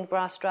skirts, pulling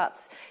bra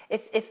straps,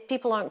 if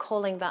people aren't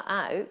calling that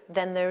out,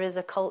 then there is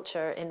a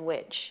culture in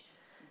which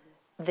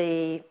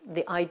the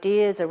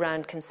ideas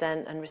around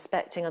consent and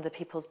respecting other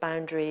people's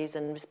boundaries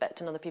and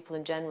respecting other people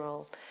in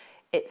general,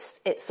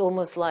 it's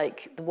almost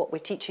like what we're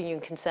teaching you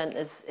in consent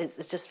is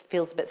just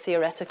feels a bit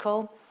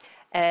theoretical.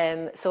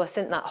 So I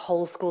think that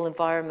whole school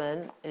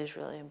environment is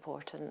really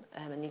important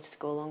and needs to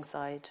go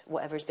alongside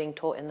whatever's being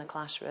taught in the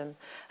classroom.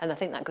 And I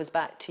think that goes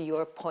back to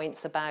your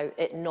points about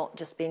it not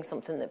just being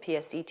something that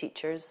PSC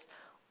teachers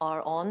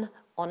are on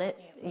it.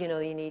 Yeah.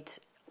 You need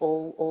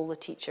all the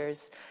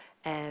teachers.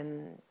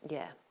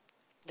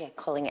 Yeah,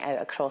 calling it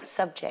out across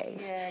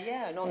subjects.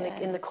 Yeah,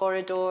 and in the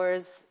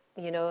corridors,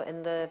 in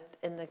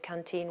the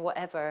canteen,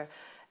 whatever.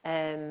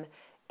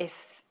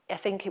 If I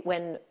think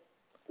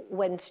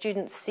when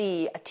students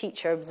see a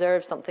teacher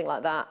observe something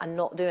like that and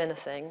not do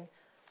anything,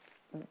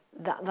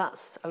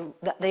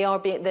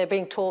 they're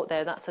being taught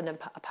there. That's a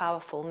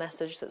powerful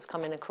message that's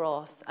coming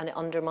across, and it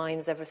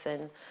undermines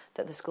everything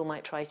that the school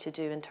might try to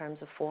do in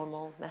terms of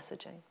formal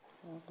messaging.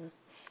 Mm-hmm.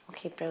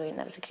 Okay, brilliant.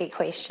 That was a great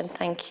question.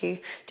 Thank you.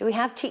 Do we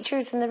have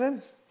teachers in the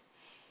room?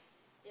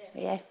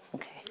 Yeah.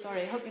 Okay.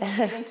 Sorry, I hope you're not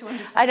getting to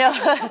understand. I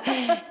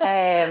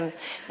know.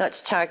 Not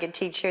to target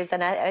teachers,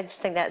 and I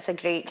just think that's a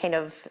great kind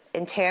of,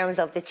 in terms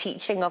of the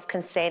teaching of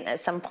consent at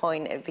some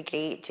point, it would be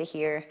great to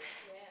hear.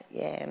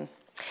 Yeah.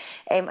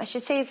 I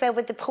should say as well,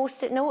 with the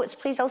post-it notes,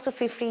 please also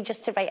feel free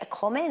just to write a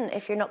comment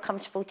if you're not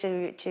comfortable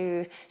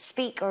to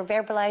speak or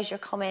verbalise your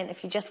comment.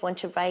 If you just want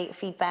to write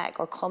feedback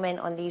or comment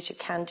on these, you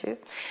can do.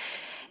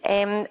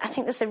 I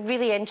think this is a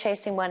really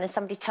interesting one, and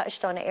somebody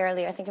touched on it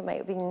earlier. I think it might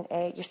have been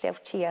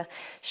yourself, Tia.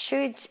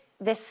 Should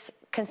this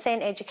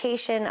consent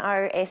education,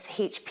 or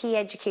SHP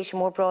education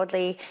more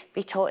broadly,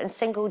 be taught in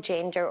single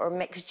gender or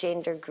mixed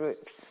gender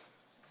groups?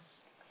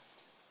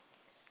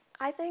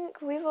 I think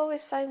we've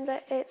always found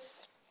that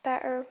it's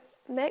better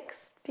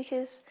mixed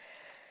because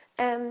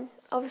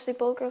obviously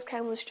Bold Girls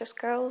Camp was just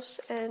girls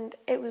and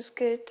it was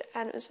good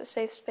and it was a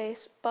safe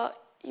space, but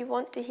you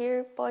want to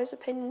hear boys'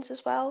 opinions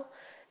as well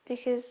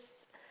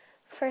because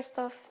first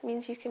off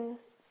means you can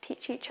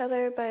teach each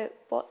other about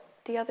what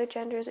the other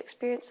gender is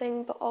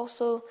experiencing, but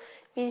also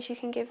means you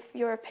can give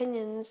your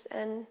opinions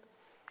and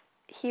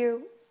hear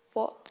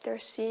what they're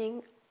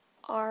seeing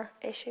are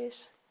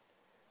issues.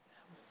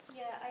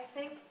 Yeah, I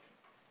think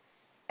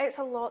it's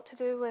a lot to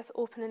do with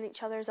opening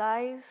each other's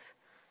eyes,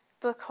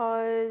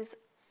 because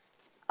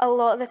a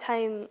lot of the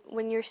time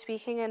when you're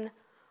speaking in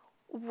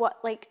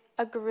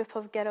a group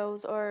of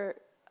girls, or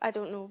I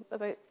don't know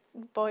about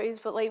boys,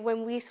 but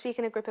when we speak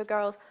in a group of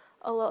girls,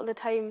 a lot of the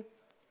time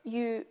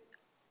you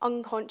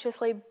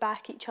unconsciously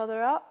back each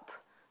other up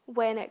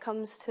when it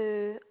comes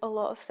to a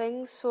lot of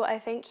things. So I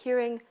think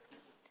hearing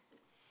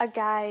a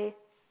guy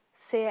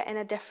say it in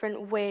a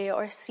different way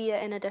or see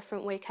it in a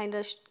different way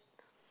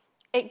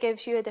it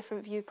gives you a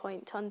different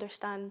viewpoint to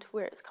understand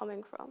where it's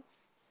coming from.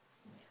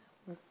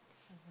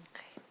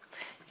 Okay.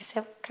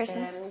 Yourself,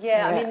 Kirsten?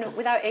 I mean,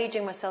 without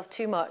aging myself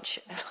too much,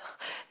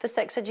 the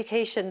sex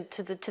education,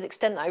 to the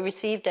extent that I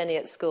received any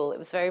at school, it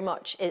was very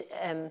much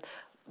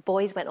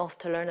boys went off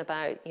to learn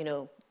about,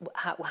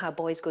 how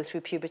boys go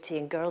through puberty,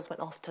 and girls went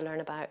off to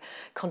learn about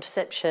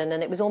contraception,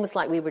 and it was almost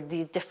like we were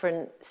these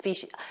different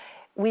species.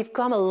 We've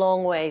come a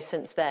long way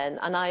since then,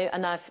 and I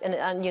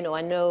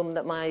know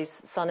that my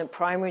son in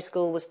primary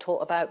school was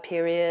taught about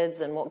periods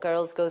and what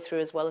girls go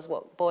through as well as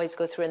what boys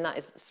go through, and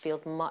that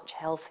feels much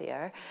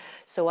healthier.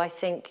 So I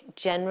think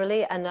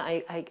generally, and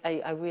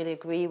I really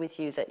agree with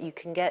you that you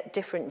can get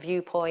different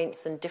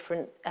viewpoints and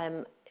different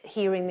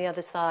hearing the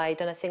other side,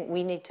 and I think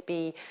we need to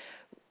be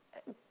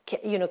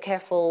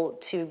careful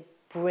to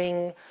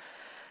bring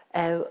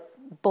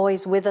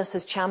boys with us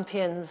as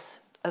champions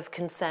of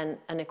consent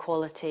and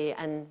equality,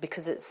 and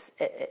because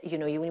we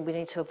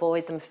need to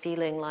avoid them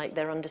feeling like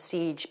they're under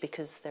siege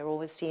because they're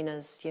always seen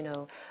as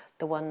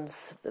the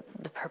ones,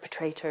 the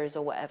perpetrators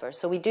or whatever.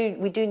 So we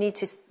need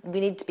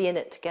to be in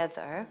it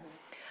together.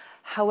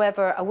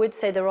 However, I would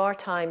say there are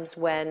times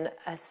when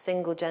a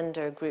single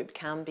gender group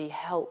can be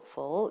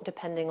helpful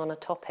depending on a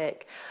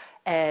topic.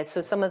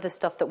 So some of the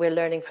stuff that we're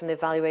learning from the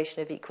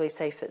evaluation of Equally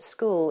Safe at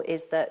School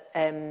is that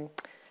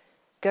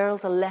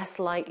girls are less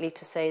likely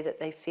to say that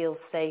they feel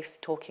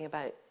safe talking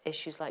about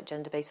issues like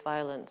gender-based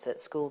violence at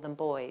school than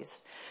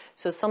boys.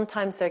 So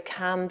sometimes there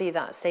can be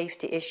that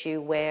safety issue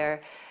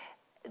where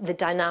the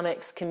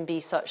dynamics can be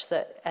such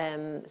that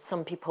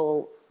some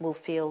people will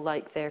feel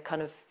like they're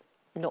kind of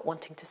not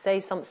wanting to say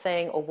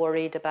something or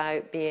worried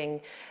about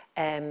being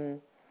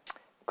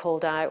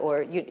called out,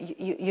 or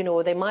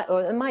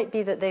it might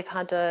be that they've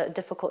had a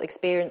difficult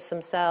experience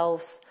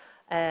themselves,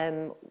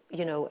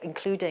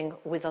 including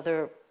with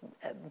other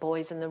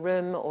boys in the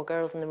room or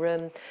girls in the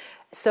room.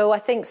 So I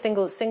think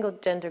single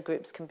gender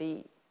groups can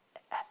be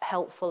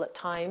helpful at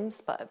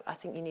times, but I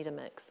think you need a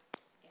mix.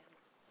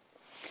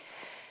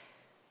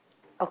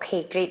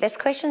 Okay, great. This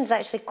question is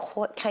actually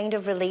kind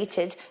of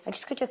related. I'm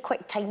just going to do a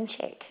quick time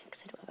check.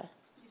 Because I don't have a...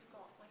 You've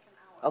got like an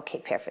hour. Okay,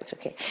 perfect.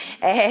 Okay.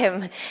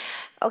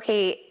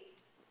 Okay.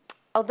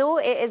 Although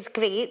it is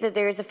great that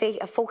there is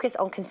a focus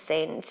on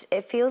consent,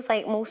 it feels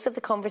like most of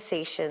the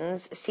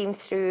conversations seem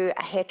through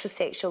a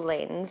heterosexual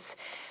lens,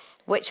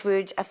 which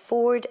would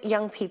afford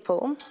young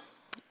people,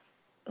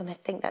 and I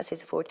think that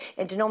says afford,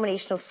 in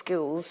denominational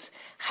schools.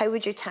 How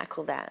would you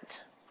tackle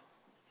that?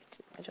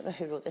 I don't know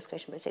who wrote this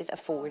question, but it says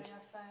afford.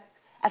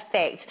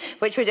 Affect,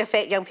 which would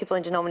affect young people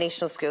in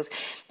denominational schools.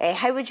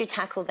 How would you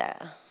tackle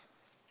that?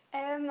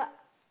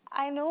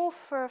 I know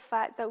for a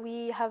fact that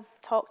we have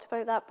talked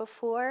about that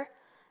before,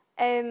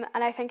 and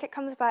I think it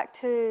comes back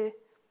to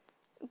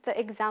the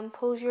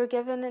examples you're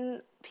given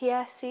in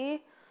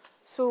PSC.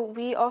 So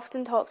we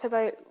often talked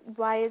about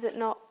why is it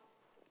not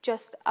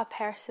just a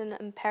person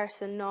and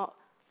person, not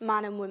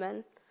man and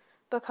woman,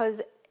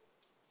 because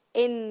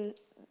in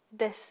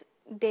this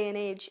day and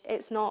age,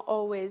 it's not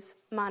always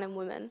man and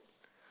woman.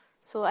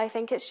 So I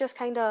think it's just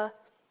kind of,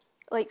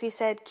 like we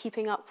said,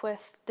 keeping up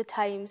with the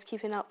times,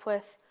 keeping up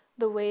with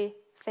the way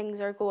things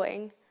are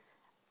going.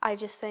 I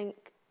just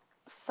think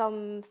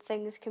some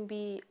things can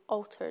be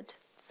altered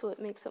so it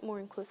makes it more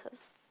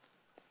inclusive.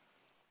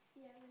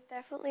 Yeah, there's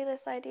definitely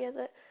this idea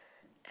that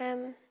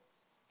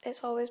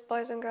it's always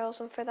boys and girls,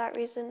 and for that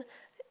reason,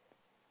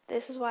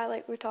 this is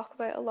why we talk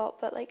about it a lot,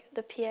 but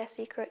the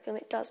PSE curriculum,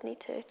 it does need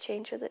to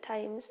change with the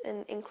times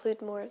and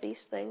include more of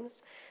these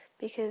things,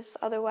 because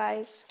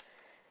otherwise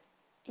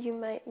you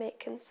might make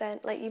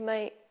consent, you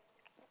might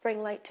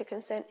bring light to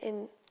consent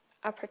in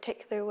a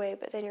particular way,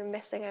 but then you're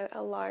missing out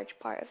a large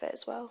part of it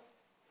as well.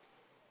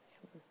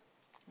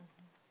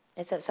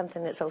 Is that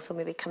something that's also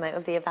maybe come out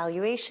of the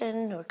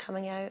evaluation or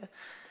coming out?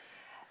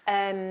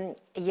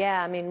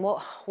 Yeah, I mean,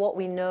 what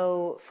we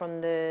know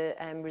from the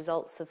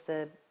results of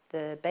the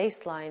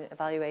baseline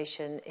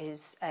evaluation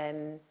is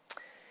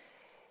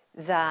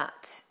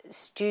that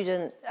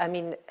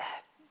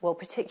well,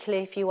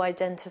 particularly if you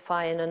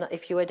identify in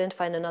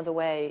another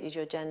way as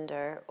your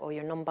gender, or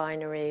you're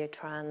non-binary or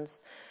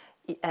trans,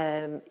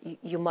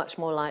 you're much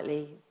more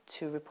likely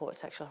to report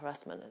sexual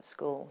harassment at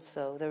school.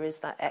 So there is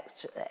that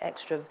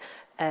extra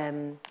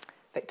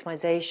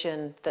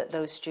victimization that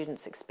those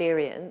students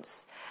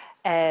experience,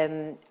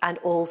 and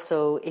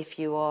also if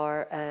you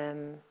are,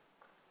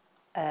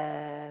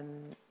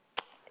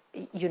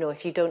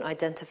 if you don't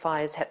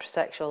identify as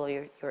heterosexual, or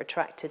you're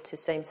attracted to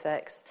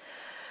same-sex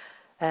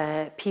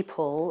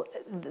people,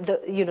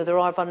 there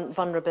are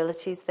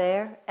vulnerabilities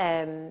there,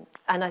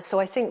 so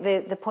I think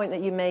the point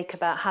that you make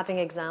about having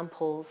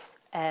examples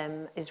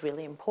is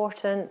really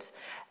important,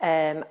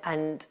 and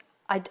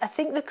I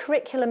think the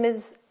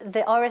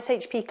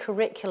RSHP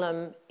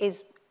curriculum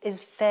is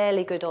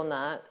fairly good on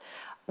that.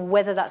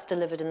 Whether that's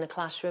delivered in the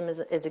classroom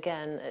is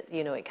again,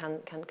 it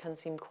can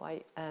seem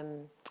quite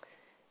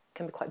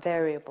can be quite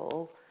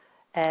variable,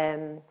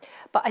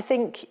 but I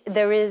think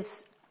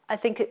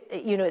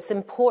it's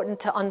important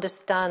to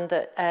understand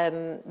that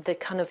the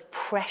kind of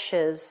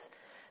pressures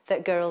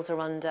that girls are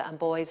under and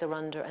boys are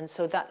under. And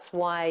so that's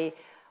why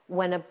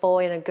when a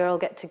boy and a girl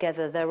get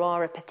together, there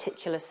are a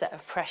particular set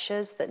of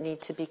pressures that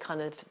need to be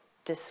kind of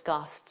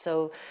discussed.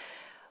 So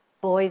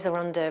boys are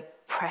under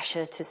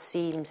pressure to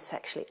seem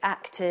sexually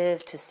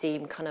active, to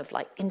seem kind of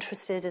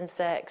interested in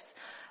sex.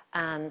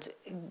 And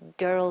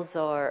girls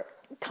are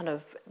kind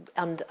of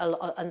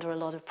under a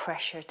lot of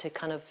pressure to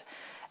kind of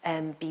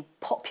be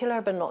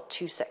popular but not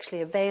too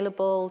sexually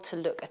available, to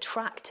look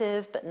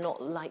attractive but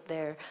not like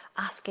they're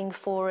asking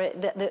for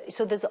it.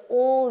 So there's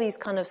all these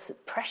kind of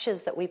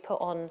pressures that we put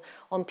on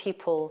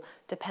people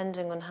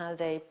depending on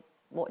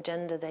what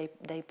gender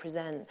they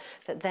present,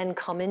 that then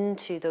come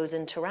into those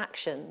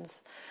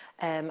interactions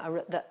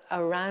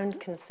around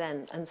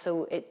consent. And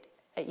so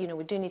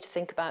we do need to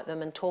think about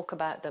them and talk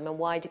about them, and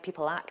why do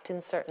people act in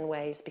certain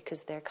ways,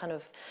 because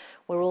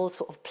we're all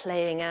sort of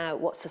playing out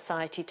what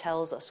society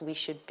tells us how we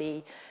should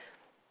be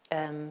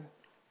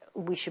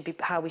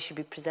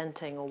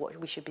presenting, or what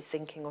we should be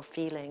thinking or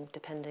feeling,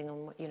 depending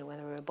on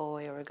whether we're a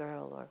boy or a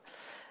girl, or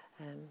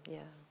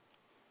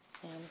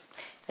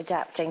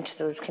adapting to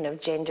those kind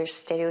of gender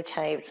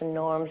stereotypes and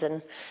norms,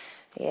 and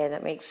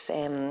that makes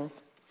it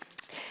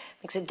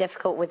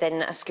difficult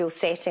within a school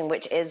setting,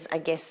 which is, I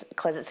guess,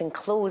 because it's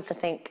enclosed. I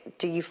think,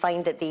 do you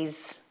find that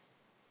these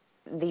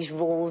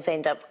roles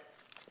end up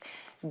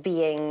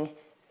being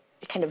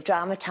kind of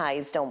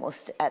dramatised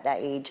almost at that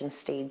age and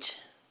stage,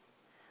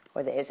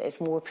 or that it's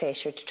more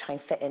pressure to try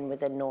and fit in with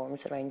the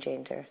norms around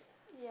gender?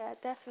 Yeah,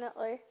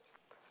 definitely.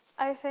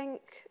 I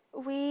think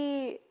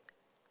we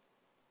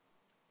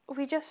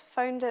just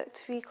found it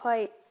to be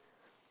quite,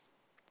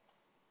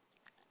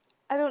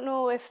 I don't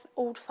know if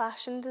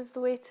old-fashioned is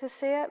the way to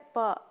say it,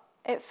 but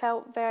it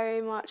felt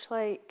very much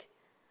like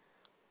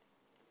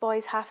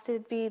boys have to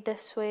be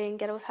this way and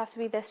girls have to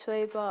be this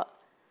way, but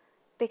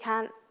they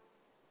can't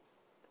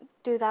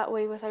do that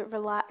way without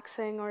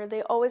relaxing, or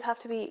they always have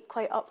to be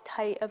quite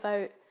uptight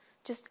about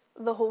just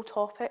the whole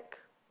topic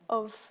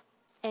of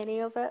any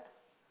of it.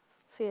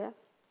 So yeah.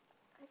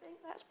 I think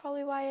that's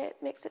probably why it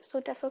makes it so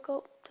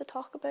difficult to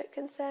talk about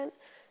consent.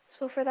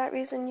 So for that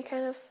reason,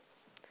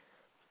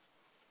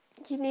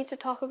 you need to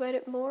talk about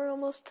it more,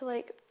 almost to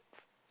like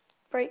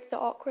break the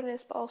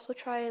awkwardness, but also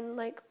try and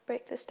like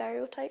break the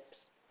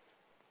stereotypes.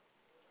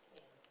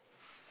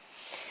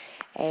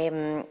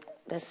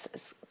 This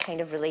is kind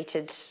of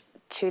related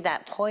to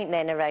that point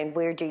then around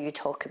where do you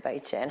talk about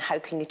it and how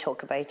can you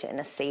talk about it in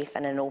a safe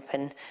and an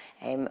open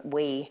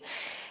way.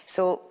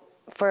 So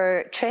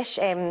for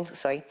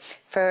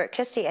for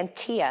Christy and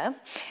Tia,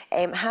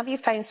 have you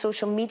found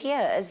social media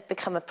has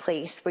become a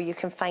place where you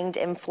can find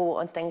info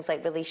on things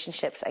like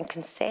relationships and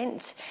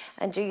consent?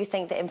 And do you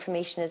think the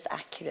information is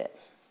accurate?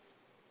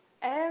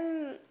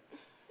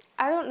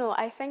 I don't know.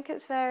 I think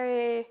it's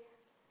very...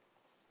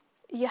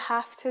 You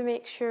have to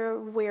make sure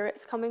where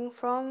it's coming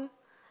from.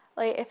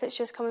 Like, if it's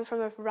just coming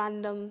from a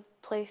random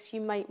place,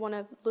 you might want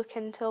to look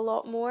into a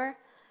lot more.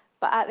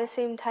 But at the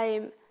same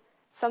time,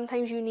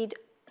 sometimes you need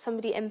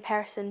somebody in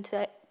person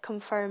to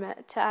confirm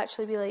it, to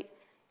actually be like,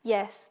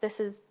 yes, this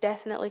is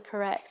definitely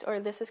correct, or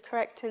this is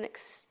correct to an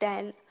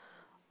extent.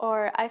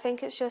 Or I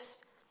think it's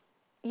just,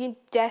 you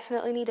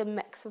definitely need a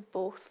mix of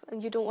both,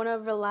 and you don't want to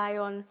rely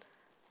on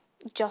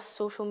just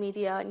social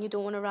media, and you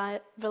don't want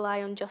to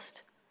rely on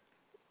just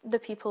the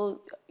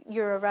people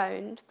you're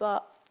around.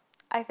 But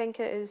I think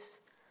it is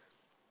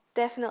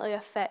definitely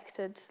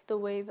affected the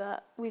way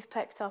that we've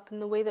picked up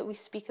and the way that we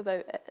speak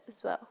about it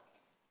as well.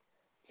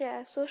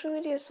 Yeah, social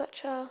media is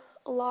such a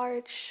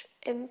large,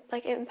 it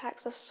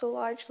impacts us so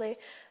largely,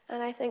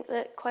 and I think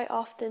that quite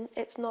often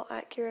it's not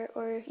accurate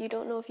or you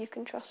don't know if you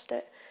can trust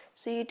it.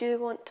 So you do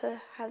want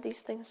to have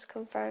these things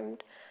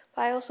confirmed.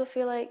 But I also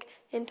feel like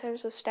in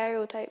terms of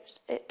stereotypes,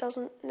 it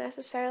doesn't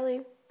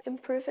necessarily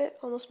improve it,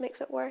 almost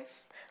makes it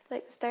worse.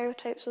 Like the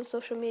stereotypes on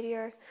social media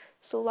are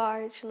so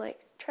large, and like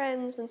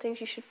trends and things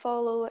you should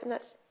follow, and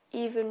that's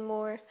even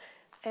more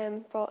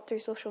brought through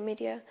social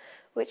media,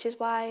 which is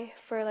why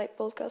for like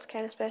Bold Girls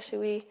Can especially,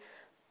 we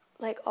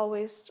like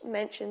always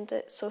mentioned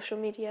that social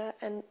media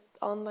and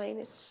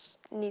online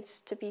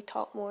needs to be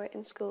taught more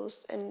in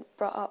schools and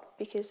brought up,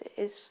 because it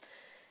is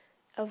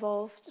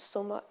evolved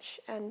so much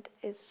and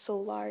is so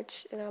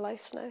large in our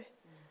lives now.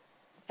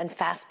 And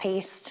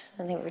fast-paced.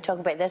 I think we were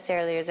talking about this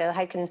earlier. So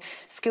how can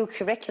school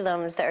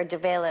curriculums that are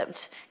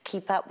developed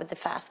keep up with the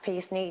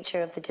fast-paced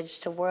nature of the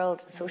digital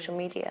world and social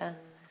media?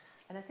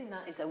 And I think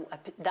that is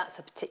that's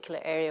a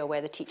particular area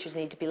where the teachers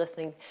need to be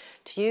listening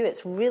to you.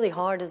 It's really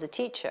hard as a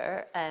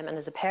teacher and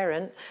as a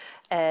parent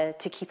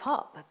to keep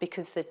up,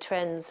 because the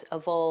trends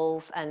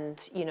evolve,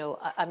 and you know,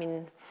 I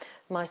mean,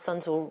 my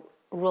sons will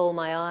roll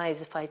my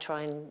eyes if I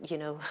try and, you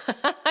know,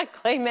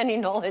 claim any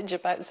knowledge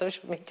about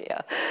social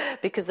media,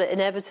 because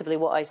inevitably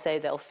what I say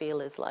they'll feel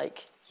is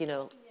like, you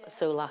know,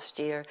 so last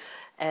year.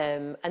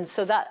 And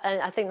so that, and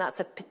I think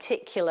that's a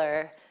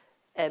particular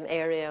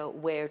area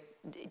where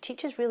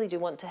teachers really do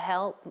want to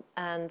help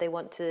and they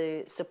want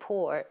to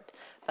support,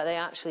 but they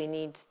actually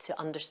need to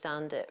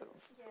understand it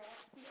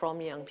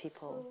from young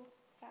people.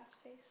 So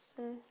fast-paced,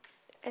 and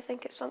I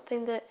think it's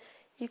something that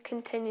you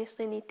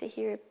continuously need to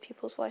hear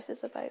people's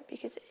voices about,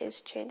 because it is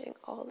changing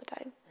all the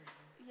time.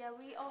 Yeah,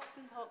 we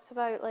often talked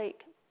about,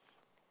 like,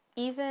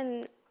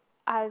 even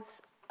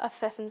as a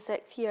 5th and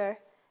 6th year,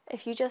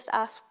 if you just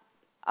ask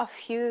a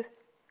few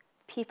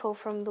people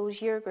from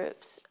those year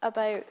groups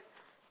about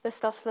the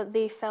stuff that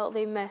they felt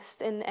they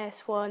missed in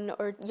S1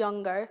 or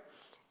younger,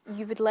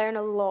 you would learn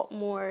a lot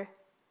more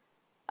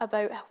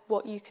about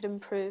what you could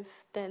improve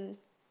than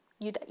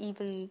you'd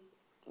even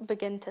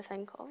begin to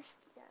think of.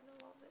 Yeah,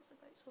 and a lot of it's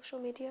about social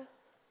media.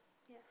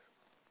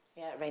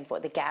 Yeah, around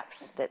what the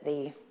gaps that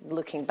they,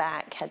 looking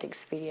back, had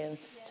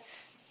experienced.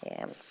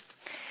 Yeah.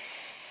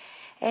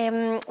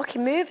 Okay,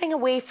 moving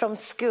away from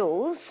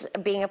schools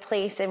being a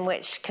place in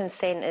which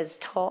consent is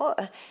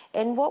taught,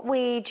 in what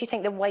way do you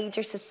think the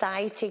wider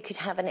society could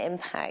have an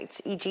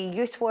impact, e.g.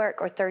 youth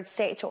work or third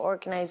sector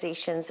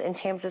organisations, in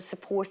terms of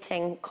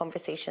supporting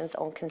conversations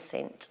on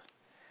consent?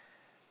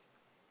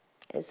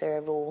 Is there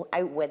a role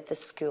out with the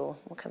school?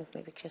 We'll come to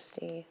maybe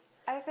Christy.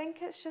 I think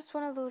it's just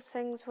one of those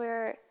things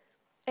where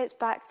it's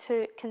back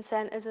to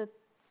consent as a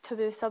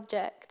taboo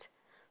subject,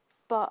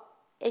 but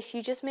if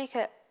you just make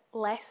it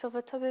less of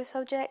a taboo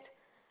subject,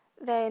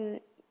 then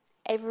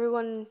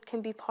everyone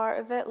can be part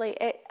of it. Like,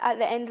 at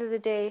the end of the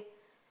day,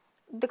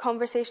 the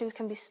conversations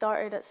can be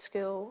started at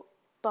school,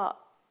 but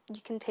you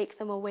can take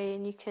them away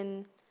and you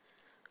can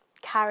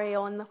carry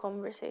on the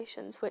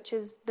conversations, which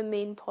is the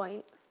main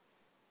point.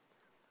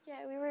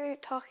 Yeah, we were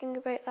talking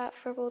about that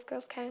for Bold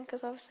Girls Can,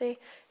 because obviously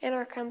in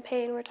our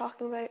campaign we're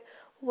talking about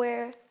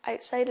where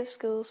outside of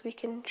schools we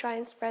can try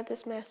and spread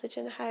this message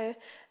and how,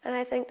 and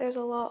I think there's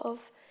a lot of,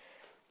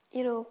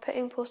 you know,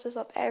 putting posters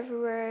up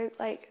everywhere,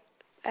 like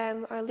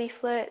our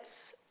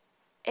leaflets.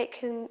 It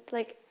can,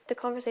 like, the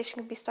conversation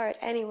can be started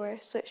anywhere,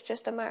 so it's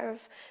just a matter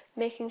of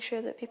making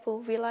sure that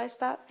people realise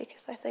that,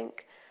 because I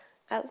think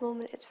at the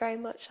moment it's very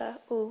much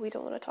we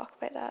don't want to talk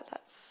about that,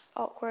 that's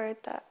awkward,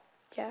 that,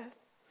 yeah.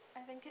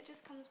 I think it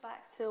just comes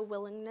back to a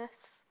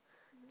willingness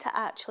to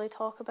actually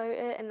talk about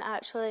it and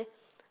actually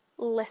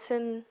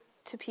listen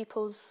to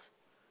people's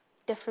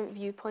different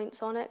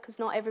viewpoints on it, because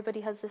not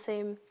everybody has the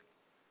same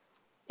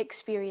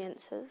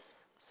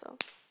experiences. So.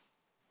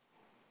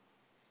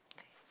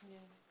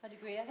 I'd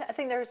agree. I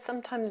think there are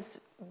sometimes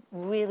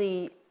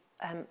really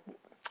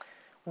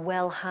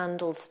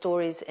well-handled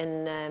stories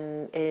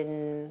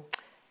in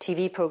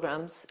TV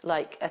programs.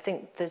 Like, I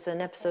think there's an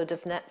episode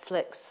of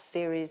Netflix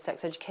series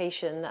Sex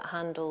Education that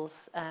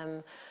handles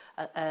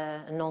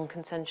a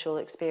non-consensual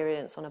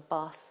experience on a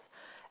bus.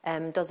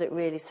 Does it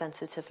really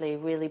sensitively,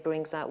 really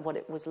brings out what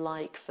it was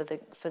like for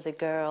the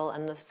girl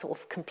and the sort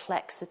of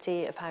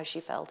complexity of how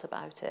she felt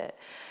about it.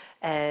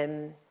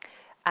 And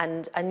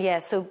yeah,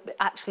 so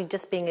actually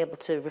just being able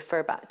to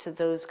refer back to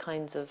those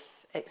kinds of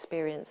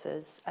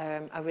experiences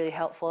are really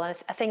helpful. And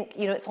I think,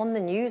 you know, it's on the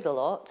news a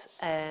lot,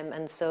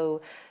 and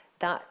so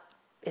that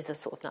is a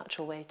sort of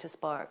natural way to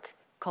spark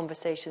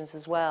conversations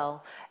as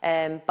well.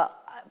 But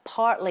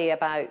partly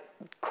about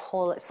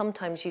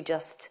sometimes you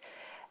just...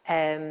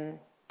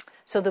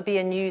 so there'll be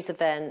a news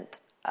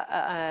event.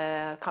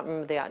 I can't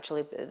remember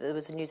there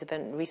was a news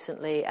event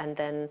recently, and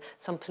then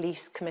some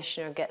police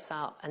commissioner gets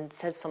up and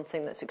says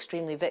something that's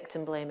extremely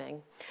victim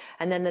blaming,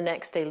 and then the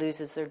next day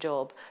loses their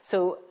job.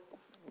 So,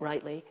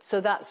 rightly.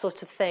 So that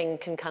sort of thing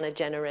can kind of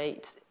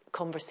generate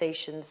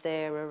conversations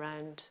there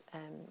around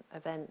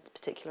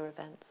particular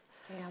events.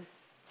 Yeah.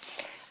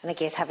 And I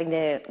guess having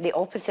the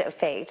opposite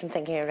effect, I'm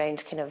thinking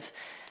around kind of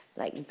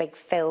like big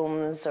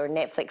films or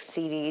Netflix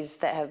series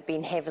that have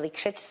been heavily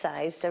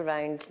criticised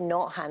around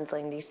not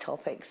handling these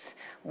topics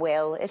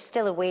well. It's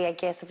still a way, I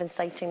guess, of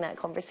inciting that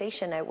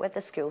conversation out with the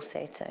school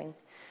setting.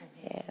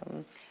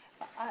 Mm-hmm.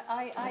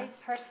 I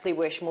personally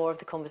wish more of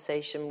the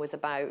conversation was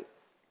about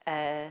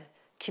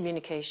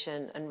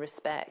communication and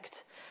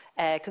respect.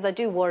 Because I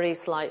do worry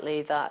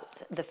slightly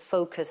that the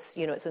focus,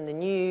 you know, it's in the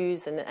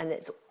news and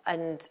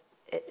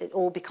it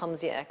all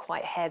becomes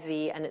quite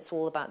heavy, and it's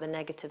all about the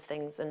negative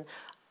things. And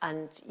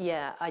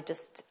yeah, I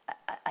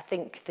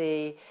think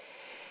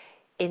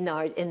in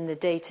the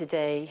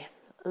day-to-day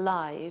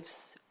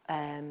lives,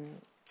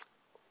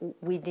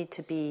 we need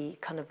to be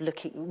kind of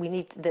we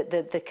need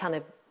the kind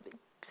of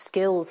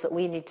skills that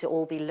we need to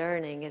all be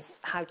learning is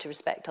how to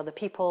respect other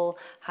people,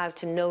 how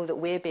to know that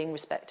we're being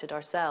respected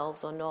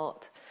ourselves or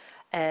not,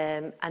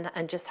 and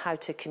just how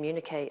to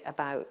communicate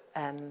about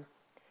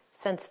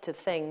sensitive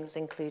things,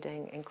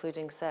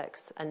 including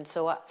sex. And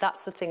so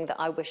that's the thing that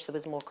I wish there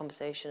was more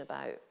conversation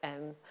about.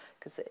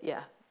 Because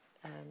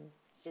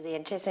It's really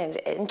interesting.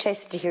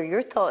 Interested to hear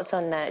your thoughts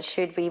on that.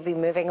 Should we be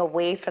moving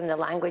away from the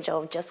language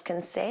of just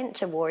consent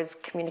towards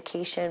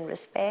communication,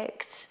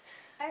 respect?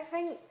 I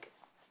think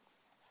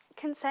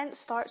consent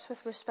starts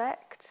with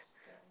respect.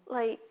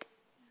 Like,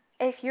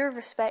 if you're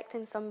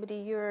respecting somebody,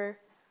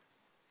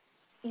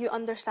 you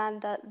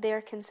understand that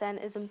their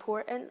consent is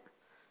important.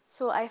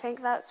 So I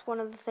think that's one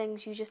of the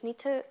things you just need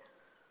to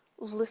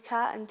look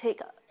at and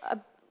take a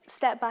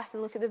step back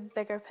and look at the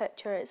bigger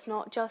picture. It's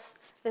not just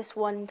this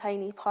one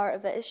tiny part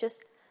of it. It's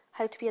just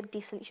how to be a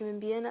decent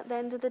human being at the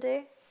end of the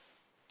day.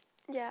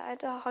 Yeah, I'd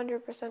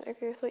 100%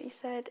 agree with what you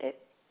said.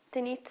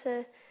 They need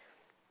to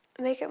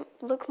make it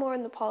look more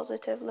in the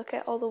positive, look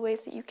at all the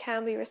ways that you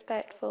can be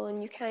respectful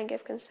and you can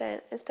give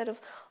consent instead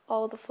of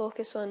all the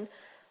focus on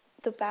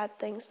the bad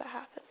things that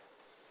happen.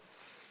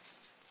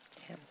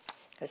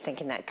 I was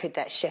thinking could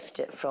that shift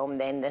it from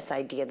then this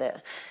idea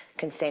that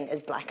consent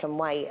is black and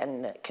white,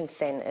 and that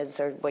consent is,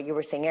 or what you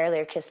were saying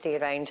earlier, Christy,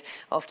 around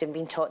often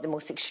being taught the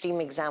most extreme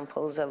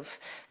examples of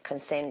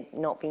consent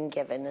not being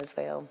given as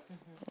well.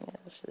 Mm-hmm. Yeah,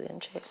 that's really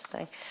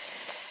interesting.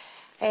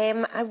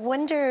 I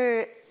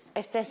wonder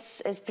if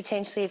this is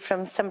potentially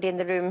from somebody in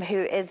the room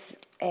who is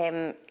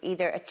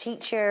either a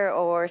teacher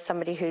or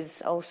somebody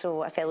who's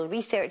also a fellow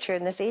researcher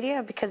in this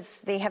area, because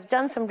they have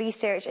done some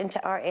research into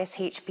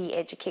RSHB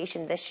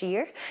education this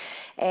year,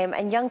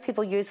 and young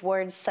people use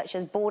words such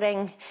as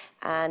boring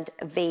and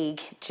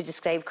vague to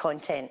describe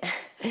content.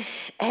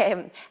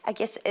 I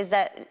guess, is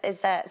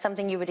that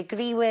something you would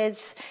agree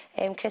with,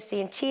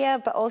 Christy and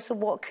Tia? But also,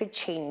 what could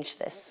change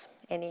this?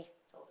 Any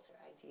thoughts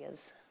or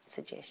ideas,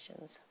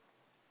 suggestions?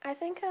 I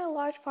think a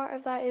large part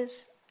of that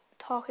is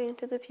talking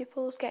to the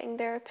pupils, getting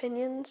their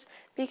opinions,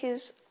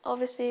 because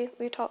obviously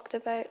we talked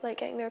about like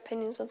getting their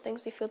opinions on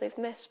things they feel they've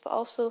missed, but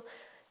also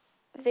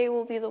they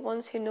will be the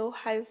ones who know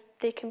how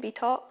they can be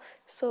taught,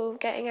 so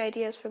getting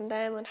ideas from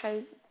them on how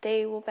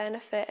they will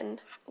benefit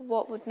and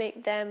what would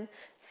make them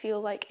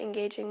feel like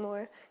engaging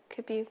more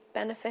could be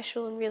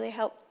beneficial and really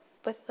help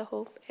with the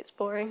whole it's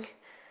boring.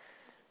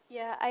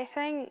 Yeah, I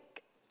think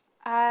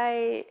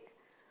I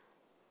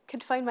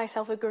could find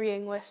myself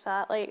agreeing with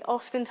that. Like,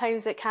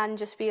 oftentimes it can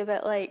just be a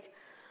bit like,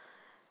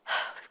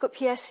 we've got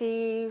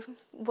PSE,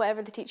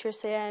 whatever the teacher's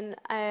saying,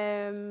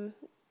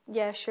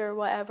 yeah, sure,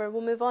 whatever,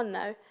 we'll move on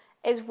now,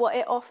 is what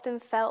it often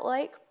felt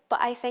like.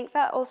 But I think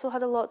that also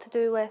had a lot to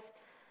do with,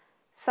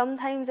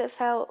 sometimes it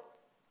felt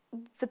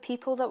the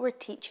people that were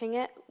teaching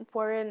it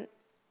weren't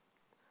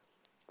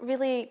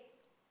really,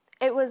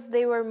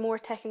 they were more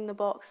ticking the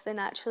box than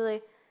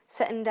actually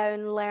sitting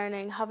down,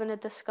 learning, having a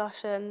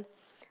discussion,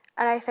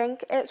 And I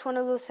think it's one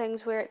of those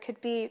things where it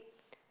could be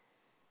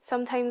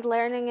sometimes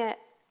learning it,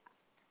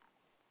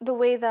 the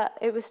way that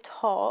it was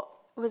taught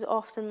was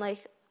often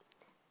like,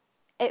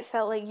 it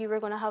felt like you were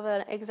going to have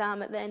an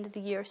exam at the end of the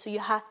year, so you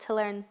had to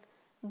learn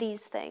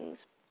these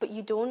things, but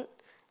you don't.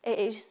 It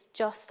is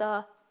just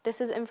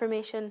this is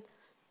information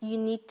you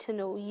need to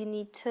know, you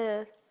need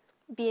to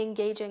be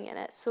engaging in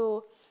it.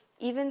 So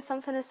even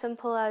something as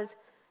simple as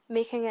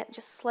making it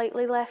just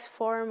slightly less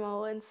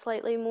formal and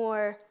slightly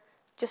more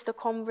just a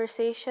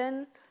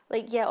conversation.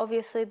 Like, yeah,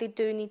 obviously they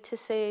do need to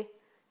say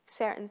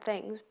certain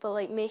things, but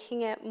like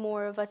making it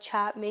more of a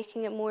chat,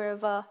 making it more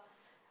of a,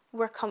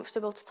 we're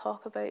comfortable to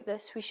talk about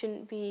this, we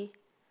shouldn't be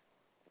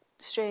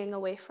straying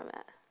away from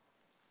it.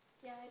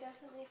 Yeah, I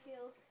definitely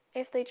feel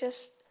if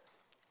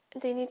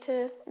they need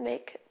to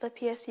make the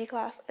PSE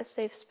class a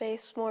safe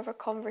space, more of a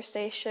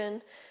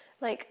conversation.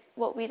 Like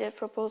what we did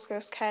for Boys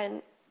Girls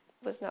Can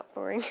was not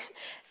boring.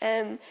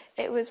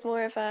 It was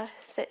more of a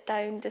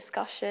sit-down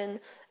discussion,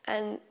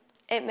 and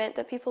it meant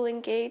that people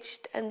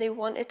engaged and they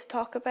wanted to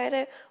talk about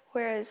it,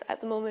 whereas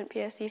at the moment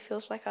PSE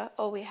feels like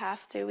we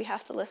have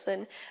to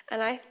listen.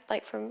 And I,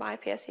 like from my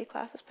PSE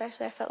class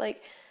especially, I felt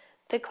like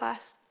the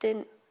class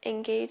didn't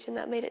engage, and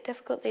that made it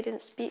difficult. They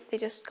didn't speak, they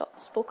just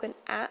got spoken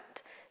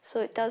at.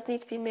 So it does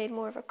need to be made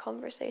more of a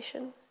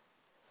conversation.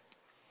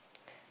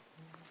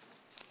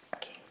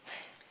 Okay.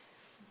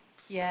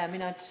 Yeah, I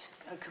mean, I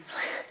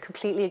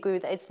completely agree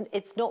with that.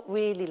 It's not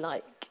really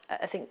like,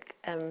 I think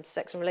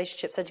sex and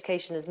relationships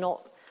education is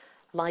not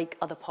like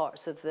other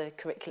parts of the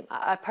curriculum.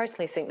 I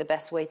personally think the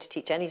best way to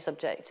teach any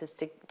subject is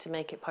to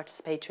make it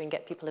participatory and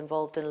get people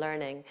involved in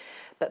learning.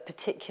 But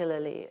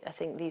particularly, I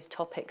think these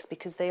topics,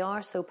 because they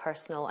are so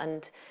personal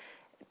and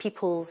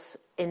people's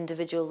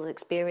individual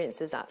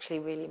experiences actually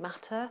really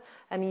matter.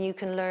 I mean, you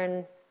can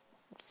learn,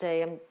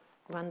 say, I'm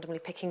randomly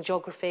picking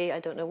geography, I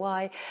don't know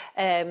why,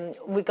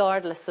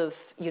 regardless of,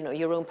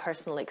 your own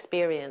personal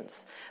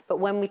experience. But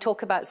when we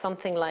talk about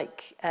something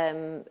like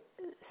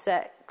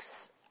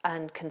sex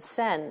and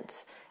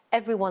consent,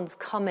 everyone's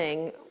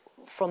coming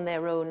from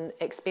their own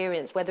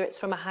experience, whether it's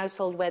from a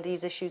household where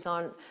these issues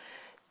aren't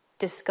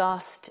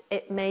discussed,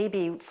 it may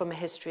be from a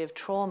history of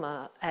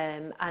trauma,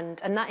 and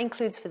that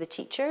includes for the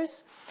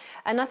teachers.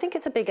 And I think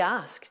it's a big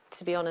ask,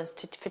 to be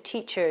honest, for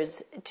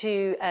teachers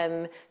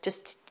to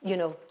just,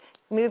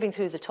 moving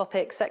through the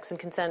topic, sex and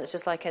consent is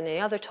just like any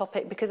other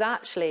topic, because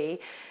actually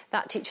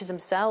that teacher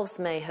themselves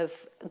may have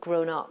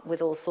grown up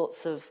with all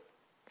sorts of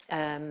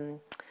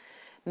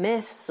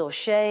myths or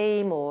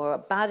shame or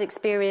bad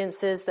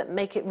experiences that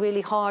make it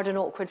really hard and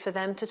awkward for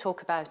them to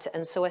talk about it.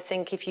 And so I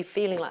think if you're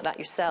feeling like that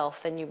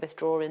yourself, then you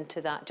withdraw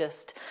into that,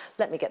 just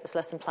let me get this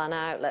lesson plan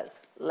out,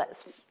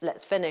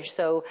 let's finish.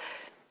 So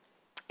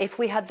if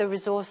we had the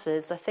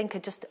resources, I think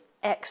just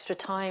extra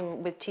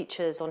time with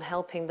teachers on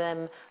helping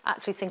them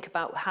actually think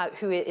about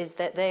who it is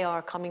that they are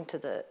coming to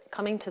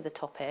the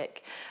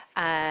topic.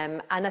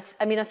 And I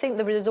think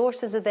the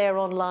resources are there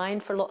online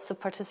for lots of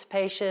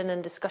participation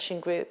and discussion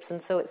groups. And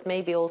so it's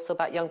maybe also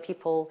about young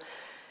people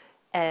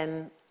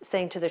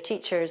saying to their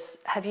teachers,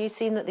 have you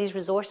seen that these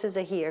resources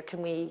are here?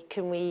 Can we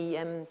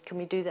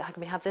do that?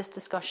 Can we have this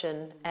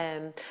discussion?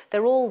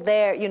 They're all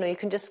there. You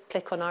can just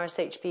click on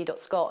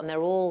rshb.scot and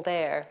they're all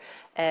there.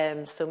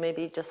 So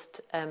maybe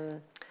just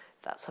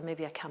that's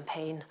maybe a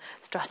campaign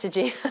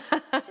strategy.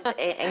 Just,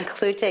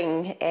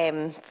 including,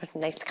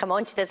 nice to come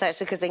on to this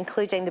actually, because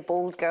including the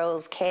Bold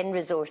Girls Ken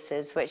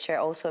resources, which are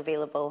also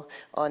available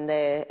on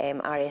the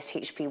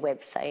RSHB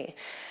website.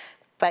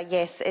 But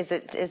yes, is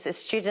it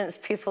students,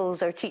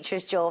 pupils or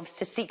teachers' jobs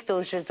to seek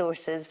those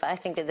resources? But I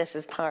think that this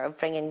is part of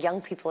bringing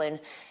young people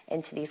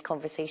into these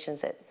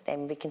conversations, that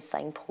then we can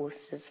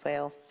signpost as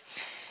well.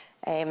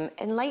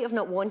 In light of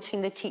not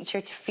wanting the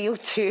teacher to feel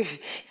too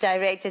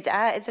directed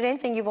at, is there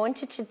anything you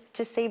wanted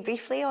to say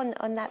briefly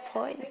on that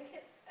point?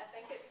 I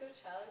think it's so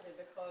challenging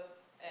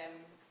because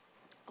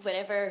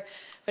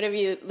whenever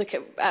you look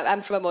at,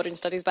 I'm from a modern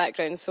studies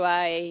background, so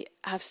I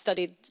have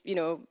studied,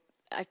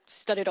 I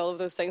studied all of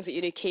those things at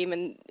uni, came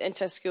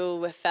into a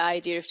school with the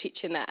idea of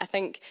teaching that. I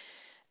think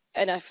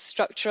in a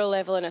structural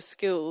level in a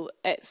school,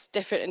 it's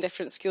different in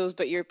different schools,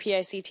 but your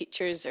PSE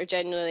teachers are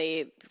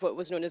generally what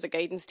was known as a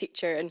guidance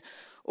teacher, and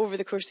over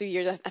the course of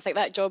years, I think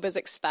that job has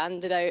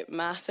expanded out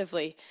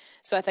massively.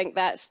 So I think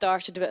that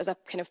started as a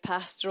kind of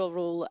pastoral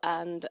role,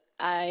 and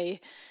I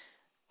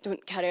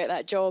don't carry out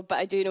that job, but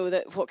I do know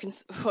that what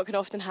can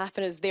often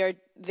happen is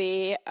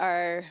they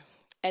are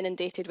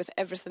inundated with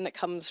everything that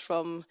comes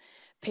from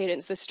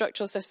parents. The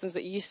structural systems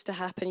that used to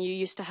happen, you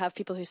used to have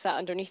people who sat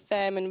underneath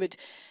them and would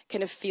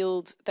kind of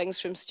field things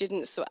from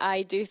students. So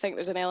I do think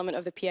there's an element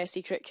of the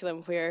PSE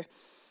curriculum where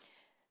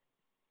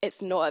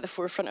it's not at the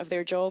forefront of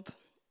their job.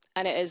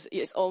 And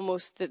it's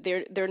almost that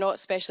they're not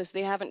specialists.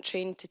 They haven't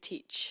trained to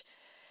teach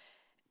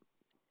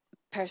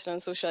personal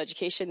and social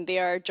education. They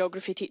are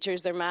geography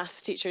teachers, they're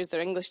maths teachers,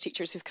 they're English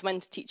teachers who've come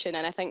into teaching.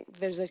 And I think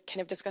there's a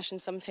kind of discussion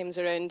sometimes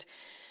around,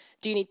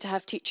 do you need to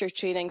have teacher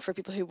training for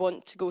people who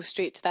want to go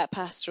straight to that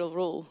pastoral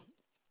role?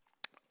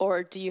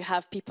 Or do you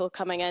have people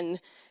coming in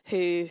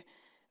who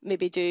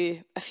maybe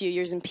do a few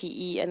years in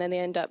PE and then they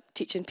end up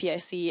teaching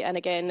PSE, and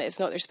again, it's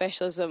not their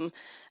specialism.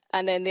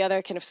 And then the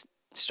other kind of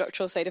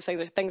structural side of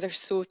things are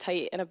so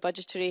tight in a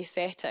budgetary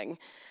setting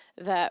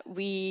that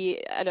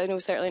I don't know,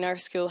 certainly in our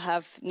school,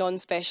 have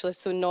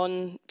non-specialists, so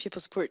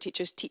non-pupil support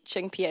teachers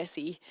teaching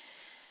PSE,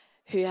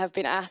 who have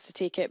been asked to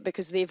take it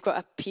because they've got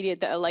a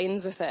period that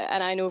aligns with it.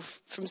 And I know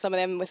from some of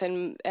them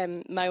within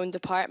my own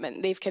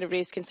department, they've kind of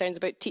raised concerns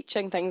about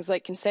teaching things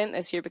like consent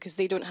this year because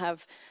they don't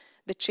have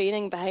the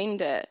training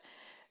behind it.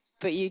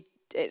 But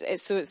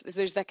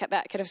there's that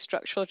kind of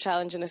structural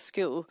challenge in a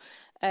school.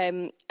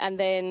 And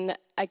then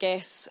I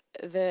guess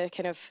the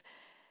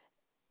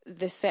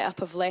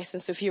setup of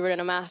lessons. So if you were in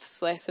a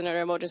maths lesson or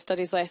a modern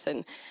studies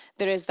lesson,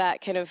 there is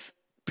that kind of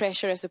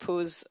pressure, I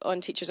suppose,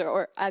 on teachers,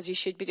 or as you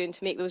should be doing,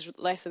 to make those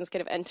lessons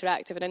kind of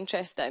interactive and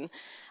interesting.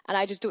 And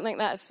I just don't think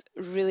that's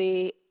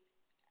really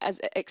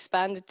as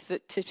expanded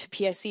to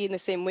PSE in the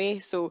same way.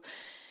 So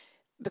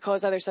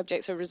because other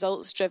subjects are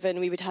results driven,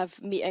 we would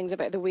have meetings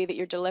about the way that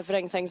you're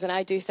delivering things. And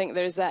I do think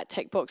there's that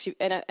tick box.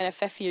 In a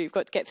fifth year, you've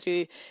got to get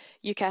through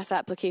UCAS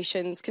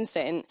applications,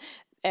 consent,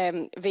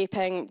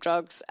 vaping,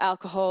 drugs,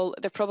 alcohol.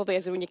 There probably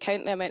is, and when you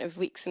count the amount of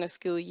weeks in a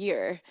school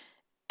year,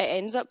 it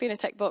ends up being a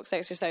tick box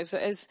exercise. So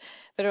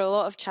there are a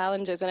lot of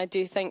challenges, and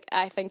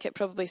I think it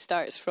probably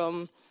starts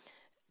from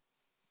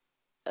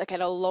a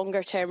kind of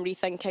longer term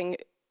rethinking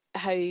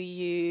how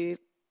you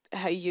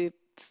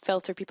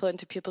filter people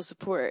into pupil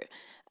support,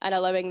 and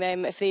allowing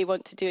them, if they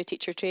want to do a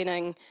teacher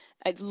training,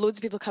 loads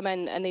of people come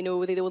in and they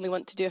know they only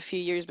want to do a few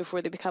years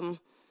before they become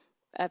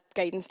a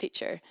guidance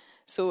teacher.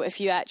 So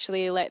if you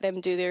actually let them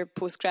do their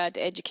postgrad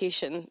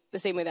education the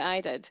same way that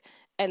I did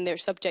in their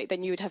subject,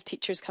 then you would have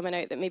teachers coming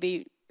out that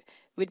maybe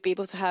would be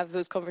able to have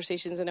those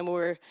conversations in a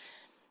more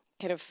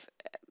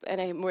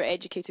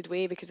educated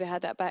way because they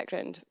had that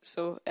background.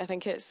 So I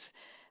think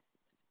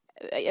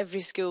every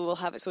school will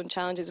have its own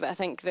challenges, but I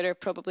think there are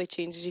probably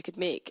changes you could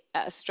make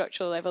at a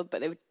structural level, but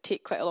they would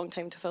take quite a long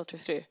time to filter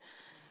through.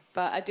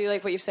 But I do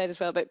like what you've said as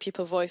well about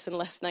pupil voice and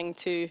listening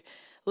to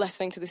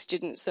the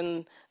students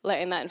and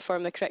letting that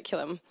inform the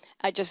curriculum.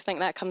 I just think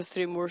that comes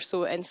through more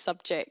so in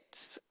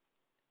subjects,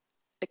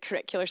 the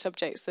curricular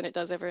subjects, than it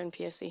does ever in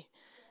PSE.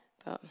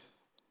 But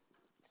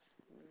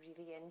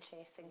really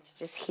interesting to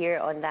just hear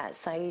on that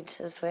side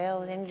as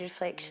well. Any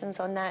reflections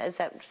on that? Is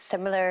that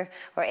similar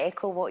or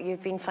echo what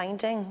you've been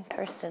finding,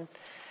 Kirsten?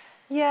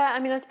 Yeah, I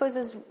mean, I suppose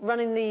as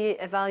running the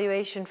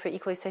evaluation for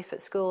Equally Safe at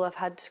School, I've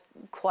had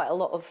quite a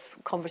lot of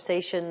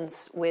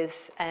conversations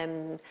with,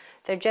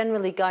 they're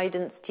generally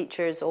guidance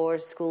teachers or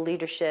school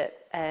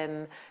leadership,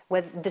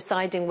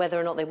 deciding whether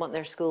or not they want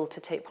their school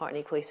to take part in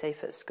Equally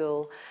Safe at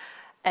School.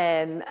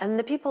 And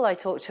the people I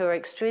talk to are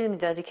extremely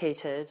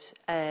dedicated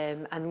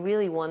and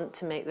really want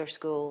to make their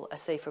school a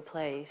safer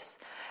place.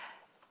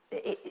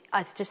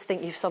 I just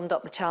think you've summed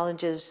up the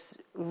challenges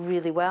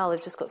really well.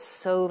 They've just got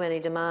so many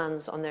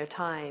demands on their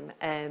time.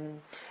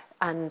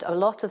 And a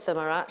lot of them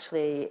are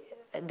actually,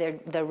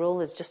 their role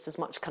is just as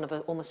much kind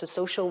of almost a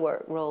social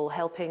work role,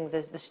 helping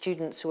the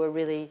students who are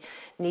really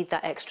need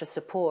that extra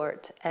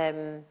support.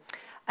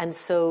 And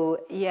so,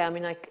 yeah, I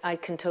mean, I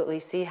can totally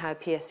see how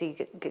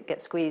PSE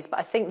gets squeezed. But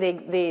I think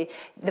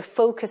the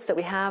focus that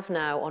we have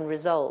now on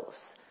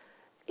results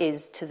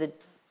is to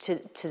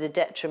the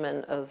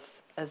detriment of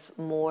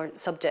more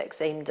subjects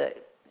aimed at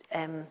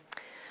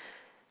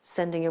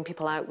sending young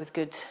people out with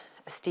good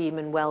esteem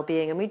and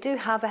well-being. And we do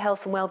have a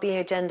health and well-being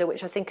agenda,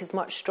 which I think is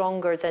much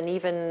stronger than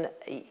even,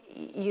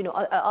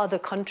 other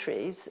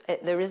countries.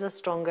 There is a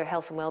stronger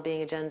health and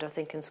well-being agenda, I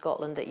think, in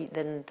Scotland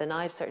than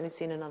I've certainly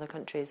seen in other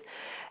countries.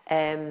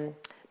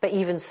 But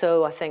even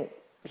so, I think,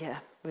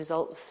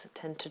 results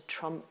tend to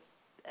trump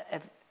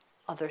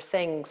other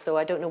things. So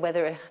I don't know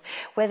whether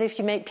if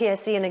you make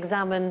PSE an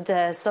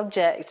examined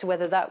subject,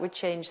 whether that would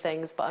change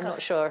things. But I'm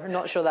not sure. I'm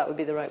not sure that would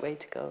be the right way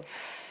to go.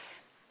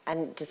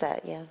 And does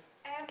that,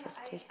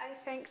 I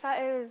think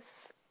that is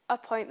a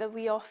point that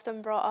we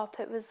often brought up.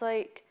 It was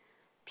like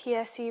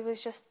PSE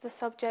was just the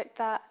subject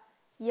that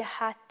you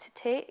had to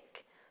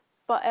take,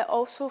 but it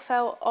also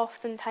felt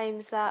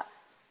oftentimes that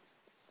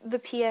the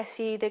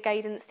PSE, the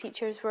guidance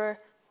teachers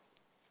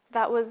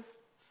that was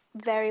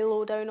very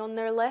low down on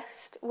their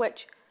list,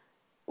 which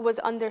was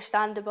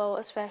understandable,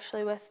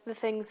 especially with the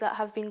things that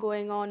have been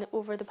going on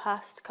over the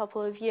past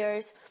couple of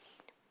years.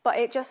 But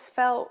it just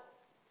felt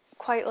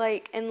quite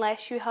like,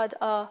 unless you had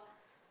a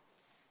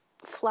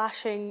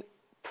flashing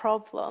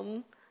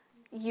problem,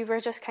 you were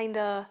just kind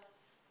of,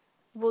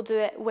 we'll do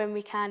it when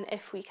we can,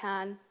 if we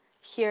can.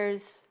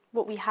 Here's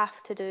what we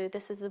have to do.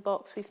 This is the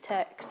box we've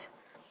ticked.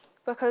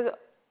 Because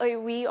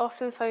we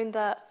often found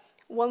that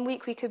one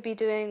week we could be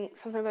doing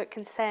something about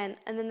consent,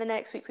 and then the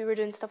next week we were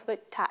doing stuff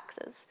about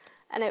taxes.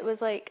 And it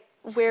was like,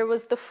 where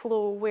was the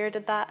flow? Where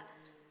did that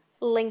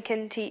link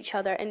into each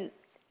other? And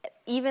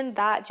even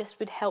that just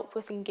would help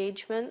with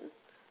engagement,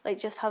 like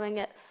just having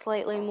it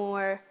slightly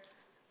more,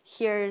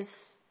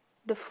 here's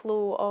the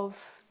flow of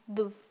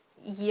the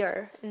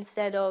year,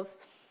 instead of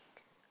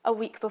a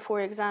week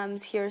before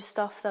exams, here's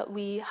stuff that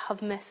we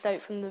have missed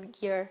out from the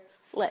year,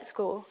 let's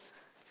go.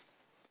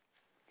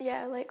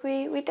 Yeah, like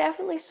we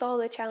definitely saw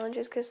the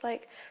challenges because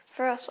like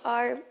for us,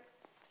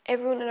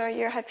 everyone in our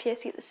year had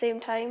PSE at the same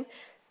time.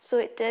 So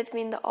it did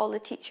mean that all the guidance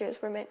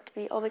teachers were meant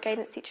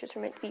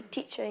to be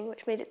teaching,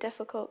 which made it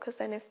difficult because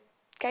then if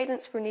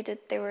guidance were needed,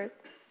 they were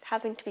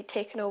having to be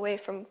taken away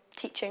from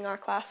teaching our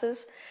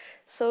classes.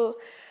 So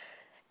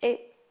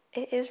it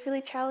is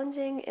really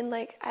challenging, and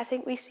like I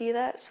think we see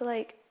that. So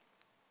like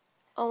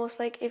almost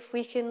like if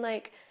we can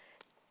like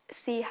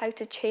see how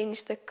to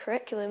change the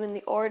curriculum and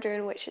the order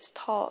in which it's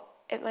taught,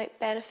 it might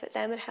benefit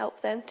them and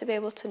help them to be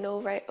able to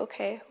know, right,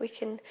 okay, we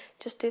can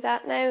just do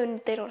that now, and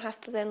they don't have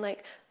to then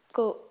like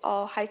go,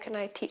 oh, how can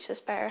I teach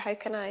this better? How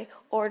can I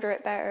order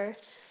it better?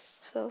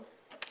 So,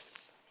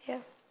 yeah.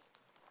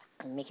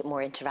 And make it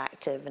more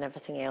interactive and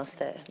everything else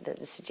that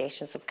the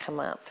suggestions have come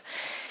up.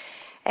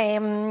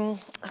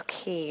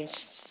 Okay,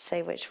 just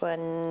say which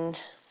one.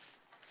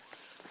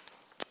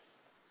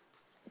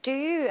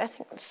 I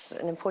think it's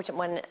an important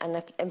one and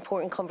an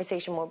important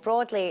conversation more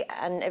broadly,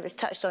 and it was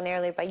touched on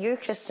earlier by you,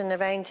 Kirsten,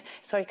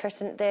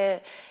 the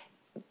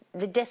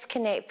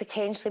disconnect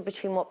potentially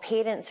between what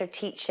parents are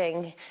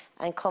teaching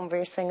and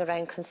conversing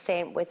around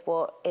consent with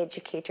what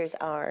educators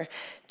are.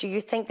 Do you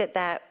think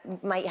that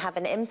might have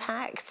an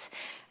impact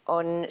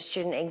on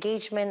student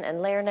engagement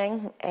and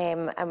learning?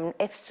 And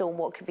if so,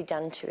 what could be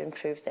done to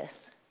improve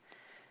this?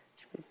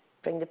 Should we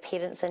bring the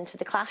parents into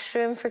the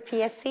classroom for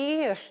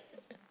PSE? Or?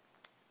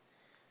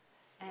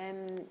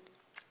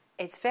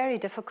 It's very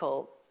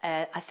difficult.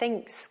 I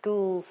think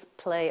schools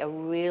play a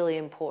really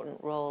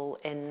important role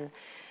in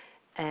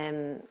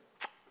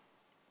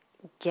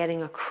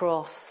getting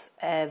across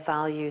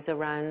values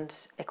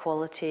around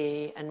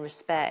equality and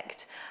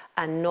respect,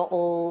 and not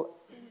all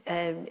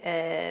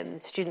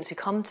students who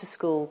come to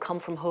school come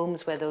from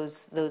homes where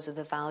those are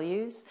the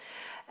values,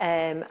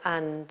 and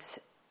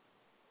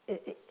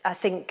I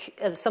think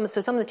some of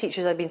the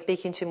teachers I've been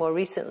speaking to more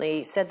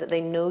recently said that they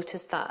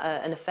noticed that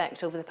an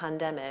effect over the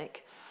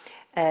pandemic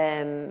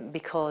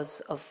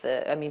because of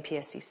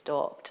PSE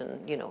stopped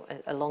and,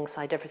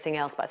 alongside everything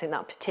else. But I think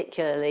that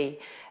particularly,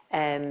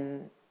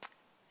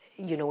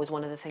 was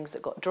one of the things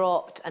that got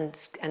dropped, and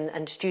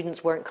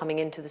students weren't coming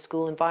into the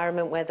school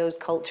environment where those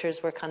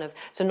cultures were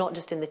so not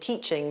just in the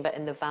teaching, but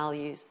in the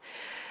values.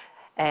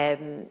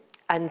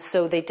 And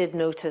so they did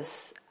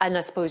notice, and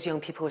I suppose young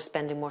people were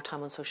spending more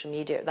time on social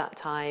media at that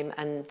time,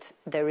 and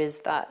there is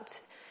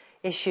that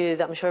issue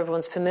that I'm sure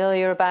everyone's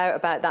familiar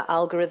about that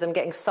algorithm,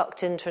 getting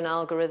sucked into an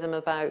algorithm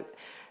about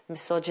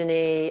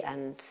misogyny,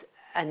 and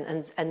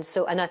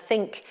I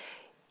think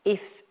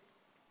if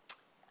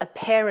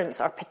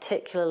parents are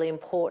particularly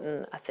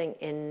important, I think,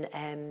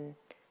 in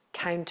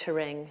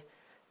countering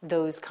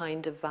those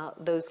kind of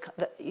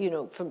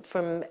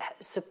from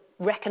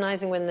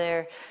recognising when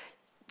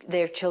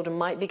their children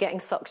might be getting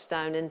sucked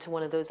down into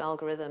one of those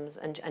algorithms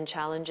and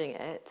challenging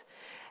it.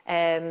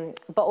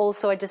 But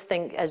also I just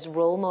think as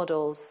role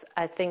models,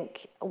 I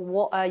think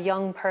what a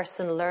young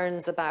person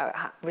learns about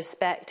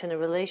respect in a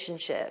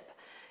relationship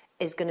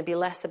is going to be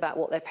less about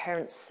what their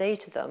parents say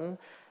to them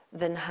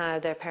than how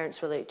their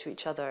parents relate to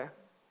each other.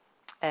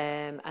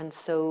 And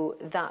so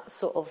that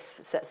sort of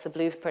sets the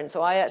blueprint.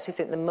 So I actually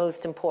think the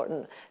most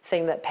important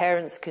thing that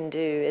parents can do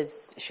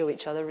is show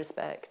each other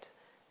respect.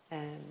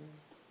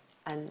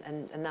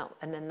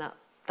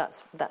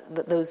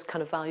 Those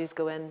kind of values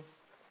go in.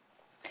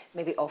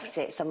 Maybe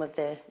offset some of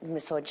the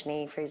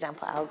misogyny, for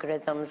example,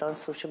 algorithms on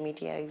social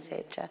media,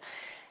 etc.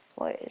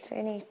 Is there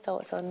any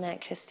thoughts on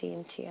that,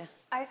 Christine, Tia?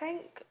 I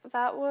think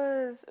that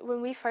was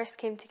when we first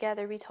came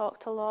together. We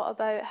talked a lot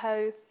about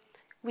how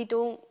we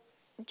didn't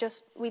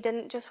just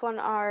want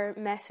our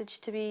message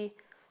to be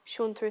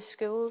shown through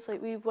schools.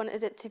 Like, we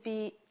wanted it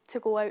to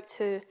go out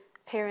to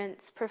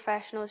parents,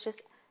 professionals,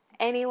 just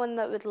anyone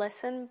that would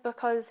listen,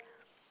 because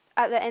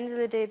at the end of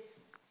the day,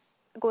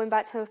 going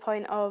back to the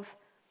point of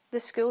the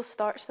school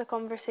starts the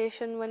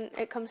conversation when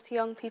it comes to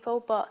young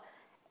people, but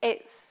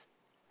it's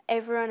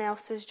everyone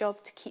else's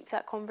job to keep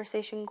that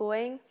conversation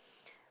going.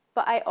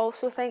 But I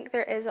also think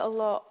there is a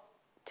lot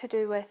to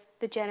do with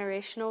the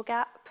generational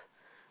gap,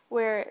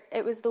 where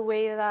it was the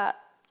way that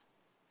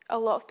a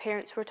lot of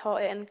parents were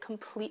taught it in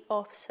complete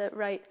opposite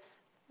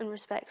rights and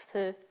respects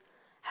to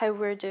how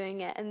we're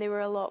doing it, and they were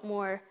a lot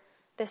more,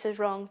 this is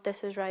wrong,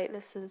 this is right,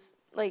 this is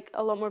like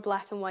a lot more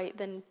black and white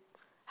than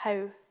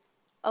how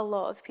a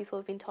lot of people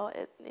have been taught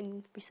it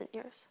in recent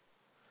years.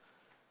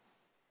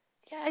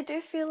 Yeah, I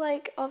do feel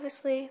like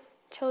obviously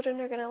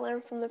children are going to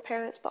learn from their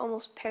parents, but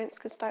almost parents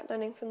could start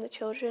learning from the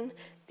children,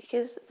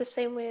 because the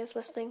same way as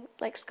listening,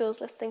 like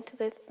schools listening to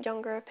the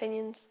younger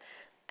opinions,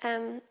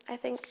 I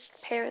think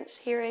parents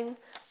hearing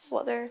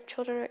what their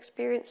children are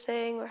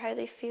experiencing or how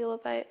they feel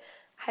about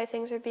how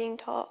things are being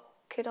taught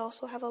could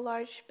also have a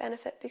large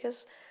benefit,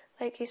 because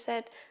like you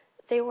said,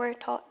 they were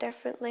taught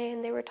differently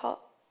and they were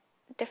taught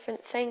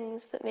different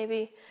things that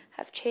maybe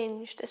have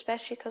changed,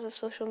 especially because of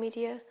social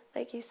media.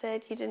 Like you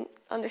said, you didn't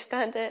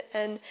understand it,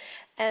 and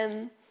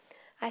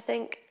I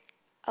think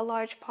a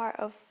large part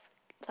of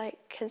like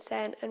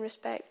consent and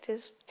respect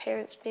is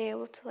parents being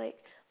able to like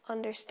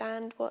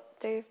understand what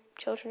their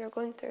children are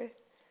going through.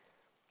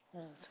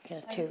 It's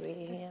kind of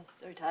two-way, yeah.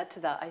 Sorry to add to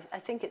that, I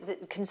think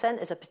that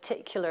consent is a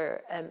particularly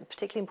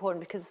important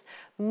because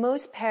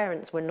most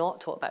parents were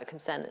not taught about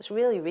consent. It's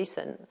really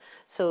recent.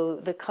 So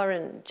the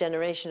current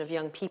generation of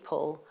young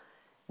people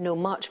know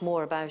much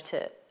more about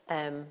it,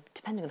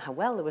 depending on how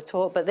well they were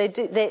taught. But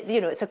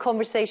it's a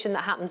conversation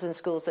that happens in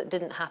schools that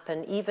didn't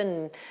happen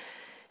even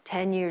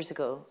 10 years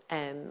ago.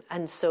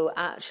 And so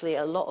actually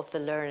a lot of the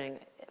learning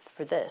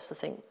for this, I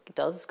think,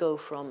 does go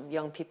from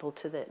young people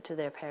to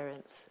their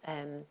parents,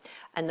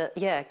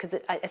 because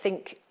I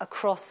think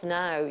across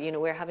now,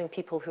 we're having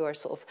people who are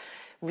sort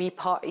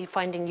of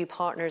finding new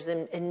partners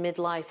in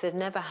midlife. They've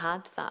never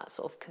had that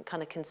sort of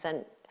kind of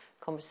consent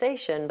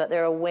conversation, but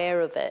they're aware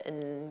of it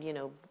and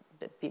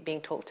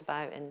being talked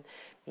about in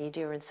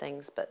media and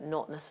things, but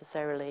not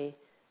necessarily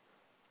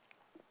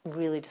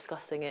really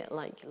discussing it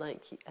like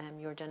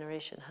your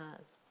generation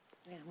has.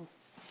 Yeah.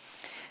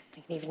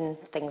 Even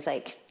things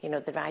like,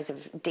 the rise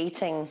of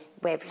dating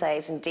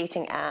websites and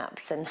dating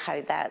apps and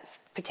how that's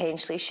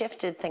potentially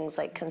shifted things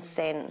like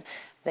consent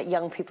that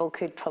young people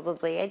could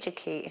probably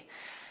educate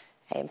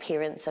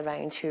parents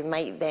around who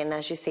might then,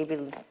 as you say, be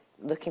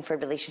looking for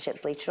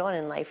relationships later on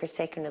in life or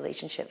second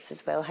relationships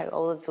as well, how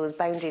all of those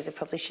boundaries have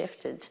probably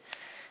shifted.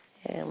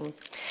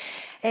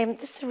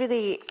 This is a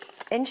really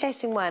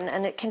interesting one,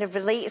 and it kind of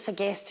relates, I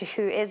guess, to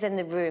who is in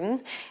the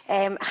room.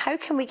 How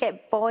can we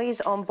get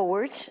boys on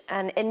board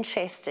and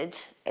interested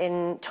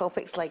in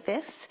topics like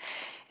this?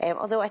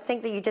 Although I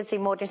think that you did say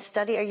modern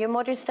study. Are you a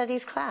modern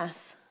studies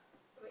class?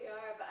 We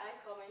are, but I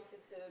commented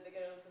to the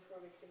girls before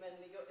we came in.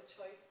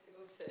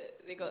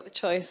 They got the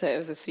choice out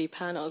of the 3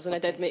 panels, and I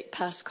did make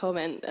past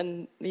comment,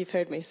 and you've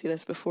heard me say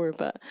this before,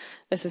 but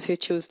this is who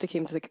chose to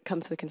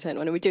come to the consent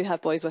one. And we do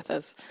have boys with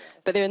us,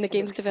 but they're in the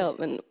games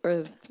development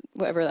or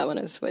whatever that one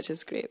is, which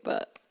is great.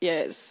 But yeah,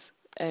 it's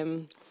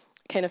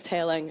kind of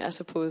telling, I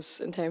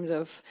suppose, in terms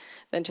of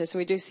the interest. And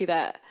we do see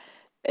that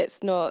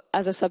it's not,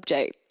 as a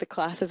subject, the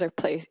classes are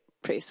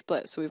pretty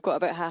split. So we've got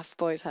about half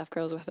boys, half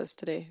girls with us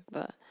today.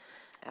 But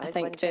I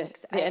think the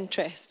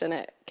interest in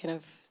it kind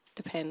of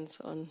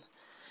depends on...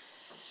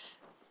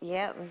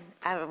 Yeah,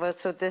 well,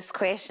 so this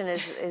question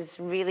is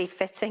really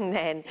fitting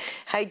then.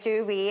 How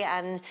do we,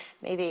 and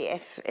maybe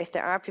if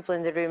there are people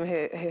in the room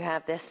who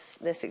have this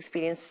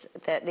experience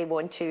that they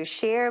want to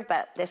share,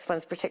 but this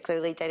one's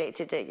particularly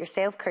directed at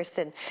yourself,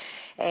 Kirsten.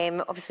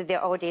 Obviously,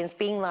 the audience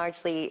being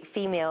largely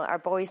female, are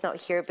boys not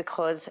here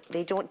because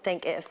they don't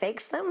think it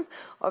affects them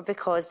or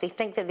because they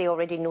think that they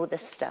already know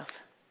this stuff?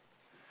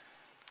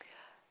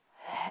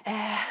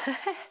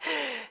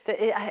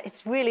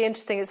 It's really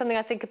interesting. It's something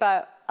I think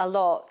about a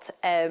lot.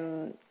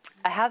 I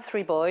have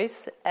 3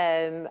 boys,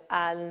 and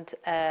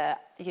they're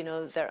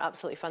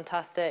absolutely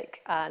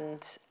fantastic.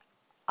 And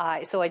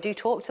so I do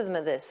talk to them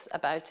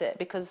about it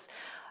because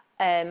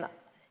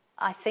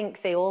I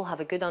think they all have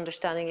a good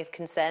understanding of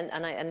consent.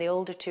 And the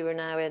older 2 are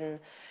now in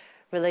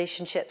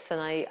relationships,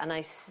 and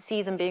I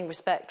see them being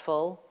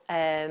respectful,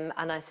 and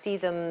I see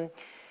them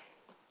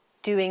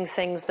doing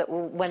things that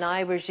when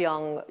I was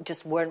young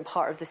just weren't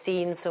part of the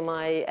scene. So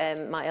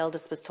my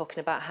eldest was talking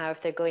about how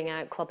if they're going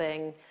out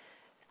clubbing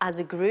as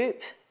a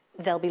group,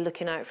 they'll be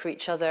looking out for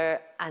each other,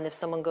 and if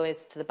someone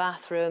goes to the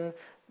bathroom,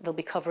 they'll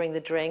be covering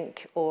the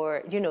drink,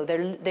 or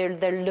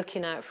they're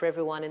looking out for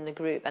everyone in the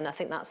group. And I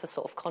think that's a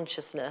sort of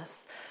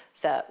consciousness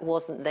that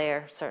wasn't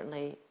there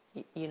certainly,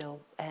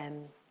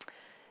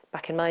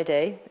 back in my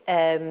day.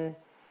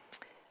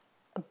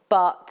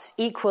 But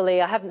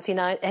equally, I haven't seen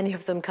any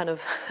of them kind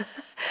of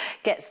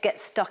get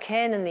stuck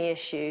in the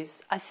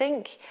issues. I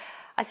think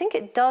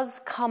it does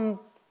come.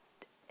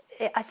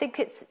 I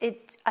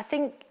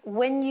think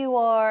when you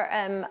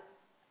are,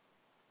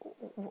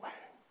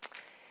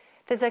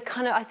 there's a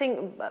kind of, I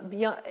think,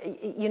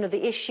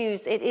 the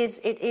issues. It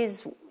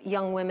is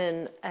young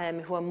women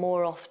who are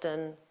more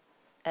often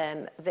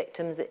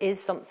victims. It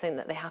is something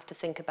that they have to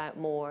think about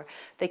more.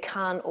 They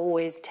can't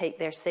always take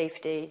their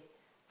safety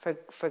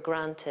for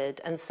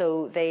granted, and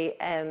so they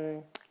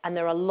and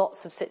there are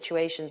lots of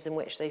situations in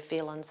which they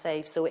feel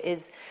unsafe. So it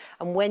is,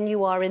 and when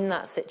you are in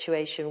that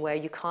situation where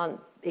it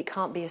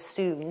can't be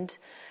assumed,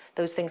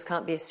 those things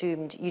can't be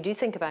assumed, you do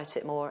think about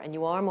it more, and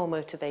you are more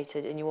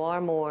motivated, and you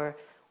are more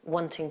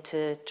wanting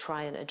to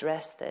try and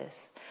address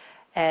this.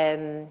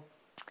 I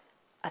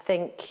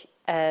think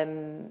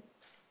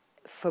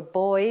for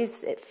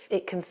boys,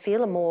 it can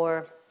feel a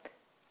more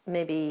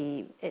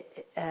maybe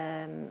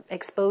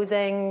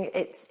exposing.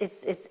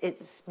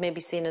 It's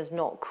maybe seen as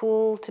not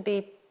cool to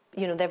be.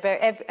 They're very.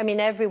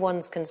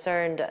 Everyone's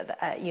concerned.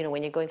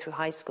 When you're going through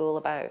high school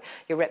about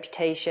your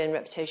reputation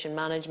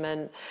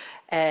management,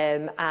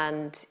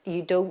 and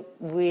you don't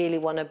really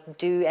want to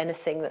do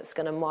anything that's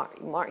going to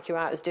mark you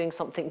out as doing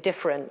something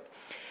different.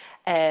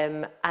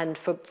 And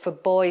for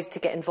boys to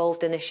get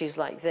involved in issues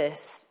like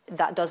this,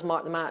 that does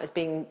mark them out as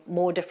being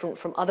more different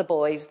from other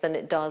boys than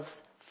it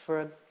does for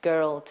a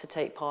girl to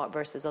take part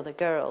versus other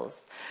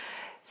girls.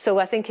 So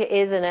I think it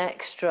is an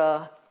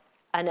extra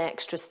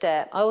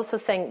step. I also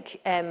think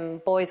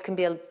boys can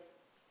be a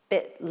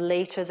bit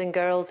later than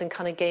girls in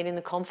kind of gaining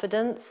the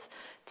confidence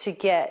to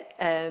get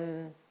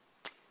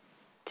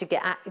to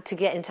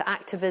get into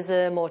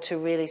activism or to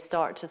really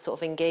start to sort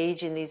of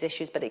engage in these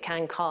issues, but it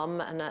can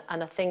come, and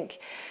I think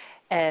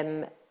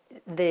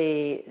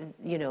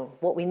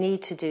what we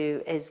need to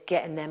do is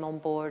getting them on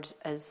board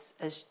as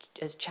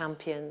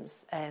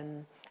champions.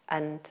 And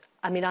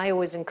I mean, I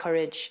always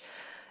encourage,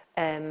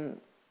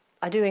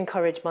 I do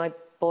encourage my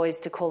boys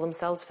to call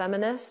themselves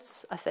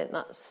feminists. I think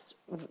that's,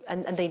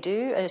 and they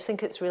do. And I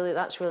think that's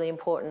really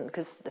important,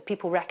 because the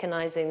people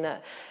recognising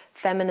that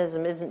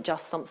feminism isn't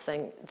just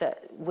something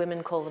that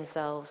women call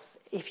themselves.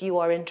 If you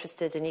are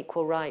interested in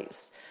equal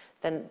rights,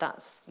 then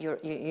that's you're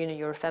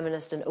a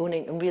feminist,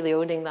 and really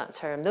owning that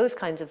term. Those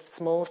kinds of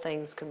small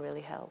things can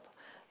really help.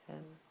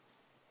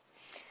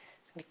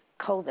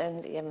 Call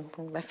them,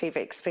 my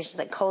favourite expression is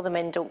like, call them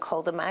in, don't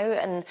call them out.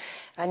 And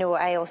I know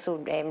I also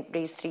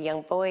raised 3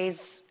 young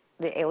boys,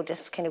 the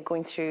eldest kind of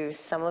going through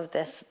some of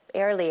this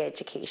early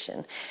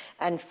education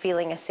and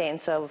feeling a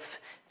sense of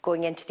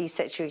going into these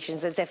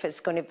situations as if he's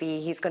going to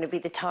be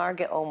the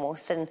target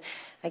almost. And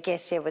I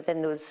guess,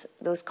 within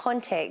those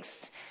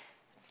contexts,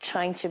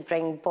 trying to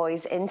bring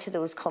boys into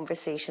those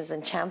conversations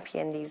and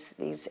champion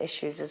these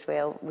issues as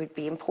well would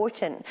be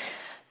important.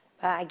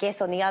 I guess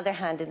on the other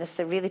hand, and this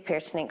is a really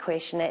pertinent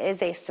question, it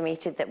is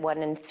estimated that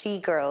 1 in 3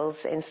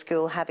 girls in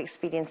school have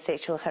experienced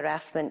sexual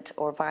harassment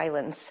or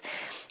violence.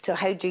 So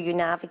how do you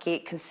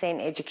navigate consent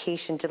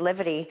education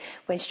delivery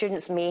when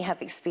students may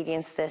have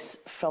experienced this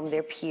from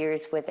their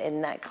peers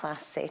within that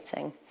class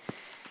setting?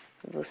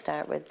 We'll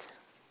start with...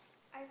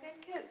 I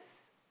think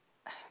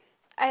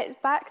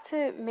it's back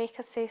to make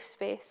a safe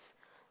space,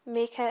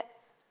 make it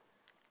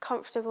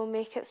comfortable,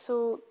 make it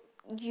so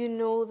you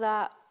know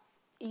that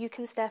you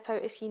can step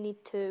out if you need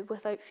to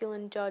without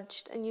feeling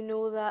judged, and you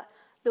know that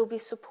there'll be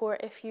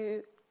support if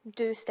you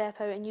do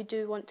step out and you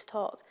do want to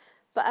talk.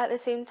 But at the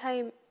same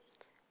time,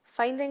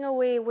 finding a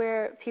way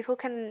where people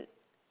can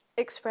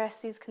express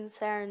these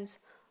concerns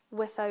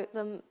without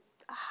them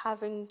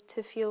having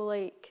to feel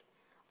like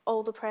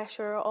all the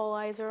pressure or all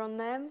eyes are on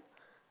them.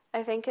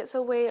 I think it's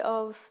a way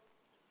of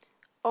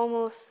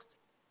almost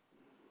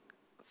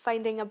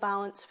finding a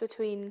balance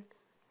between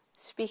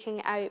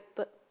speaking out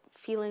but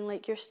feeling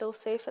like you're still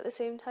safe at the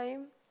same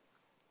time.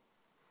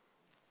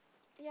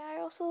 Yeah, I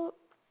also,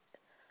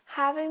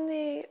 having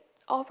the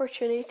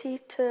opportunity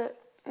to,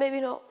 maybe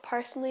not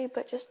personally,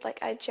 but just like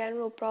a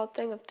general broad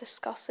thing of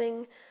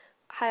discussing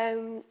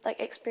how, like,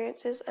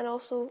 experiences, and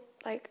also,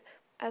 like,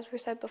 as we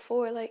said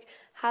before, like,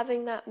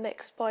 having that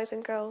mixed boys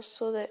and girls,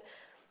 so that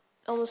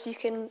almost you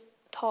can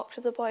talk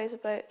to the boys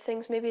about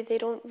things maybe they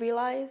don't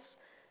realise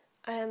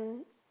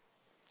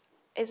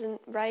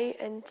isn't right,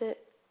 and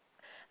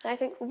I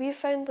think we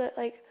found that,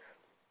 like,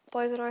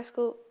 boys in our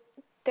school,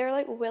 they're,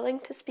 like, willing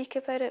to speak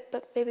about it,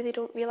 but maybe they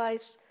don't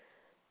realise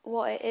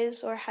what it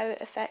is or how it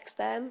affects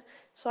them.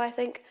 So I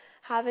think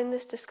having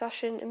this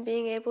discussion and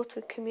being able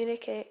to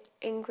communicate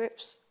in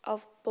groups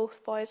of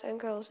both boys and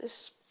girls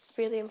is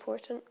really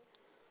important.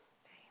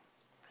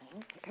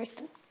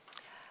 Kirsten?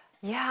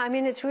 Yeah, I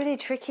mean, it's really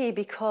tricky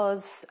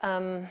because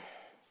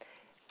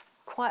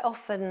quite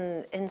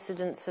often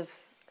incidents of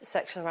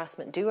sexual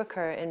harassment do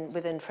occur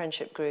within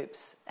friendship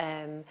groups,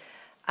 and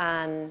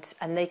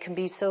they can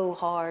be so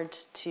hard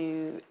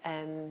to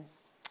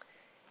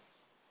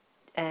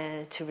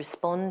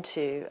respond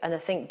to. And I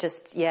think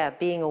just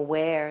being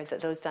aware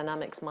that those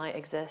dynamics might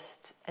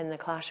exist in the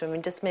classroom,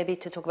 and just maybe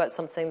to talk about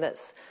something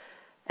that's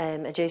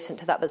adjacent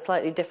to that but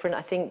slightly different.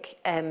 I think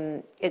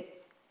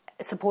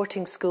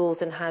supporting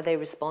schools and how they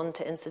respond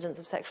to incidents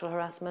of sexual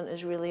harassment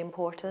is really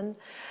important,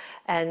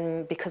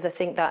 because I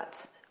think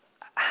that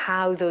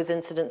how those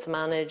incidents are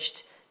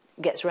managed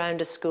gets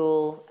around a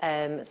school.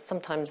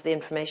 Sometimes the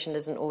information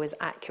isn't always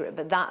accurate,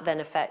 but that then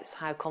affects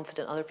how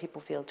confident other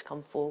people feel to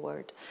come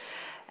forward.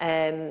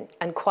 And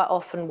quite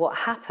often what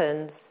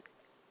happens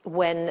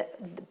when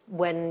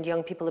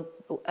young people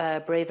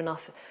are brave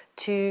enough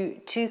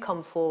to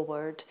come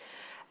forward,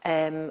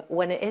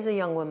 when it is a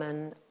young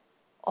woman,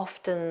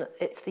 often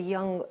it's the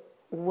young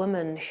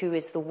woman who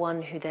is the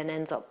one who then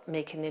ends up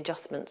making the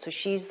adjustment. So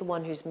she's the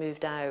one who's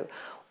moved out,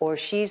 or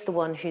she's the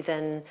one who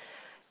then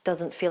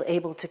doesn't feel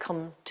able to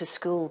come to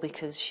school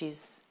because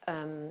she's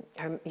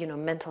her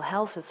mental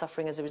health is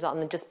suffering as a result,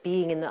 and then just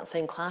being in that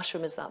same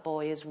classroom as that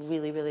boy is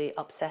really, really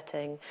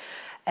upsetting.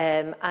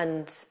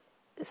 And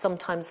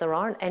sometimes there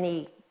aren't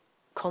any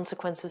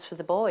consequences for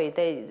the boy;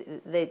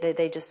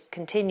 they just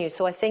continue.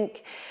 So I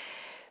think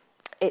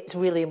it's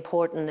really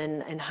important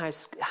in how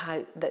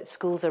that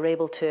schools are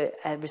able to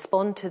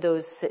respond to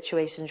those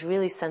situations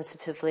really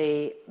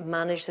sensitively,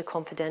 manage the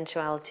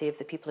confidentiality of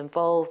the people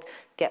involved,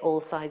 get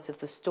all sides of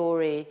the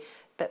story,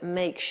 but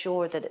make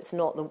sure that it's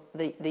not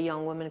the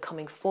young woman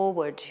coming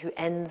forward who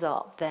ends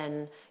up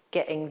then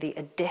getting the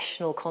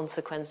additional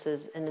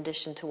consequences in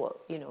addition to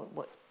what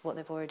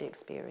they've already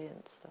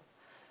experienced. So.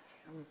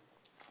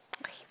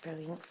 Okay,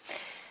 brilliant.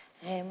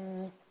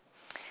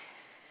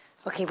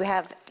 Okay, we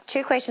have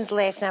 2 questions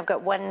left, and I've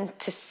got 1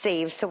 to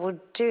save, so we'll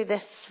do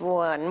this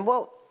one.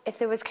 What, if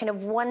there was kind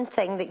of one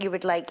thing that you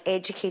would like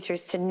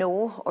educators to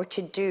know or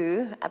to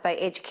do about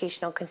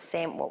educational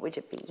consent, what would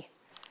it be?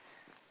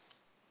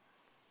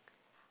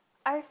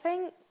 I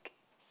think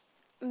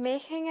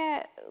making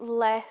it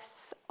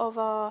less of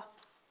a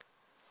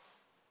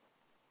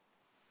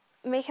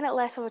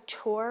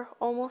chore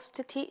almost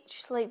to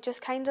teach, like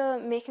just kind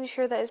of making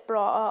sure that it's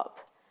brought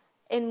up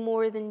in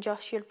more than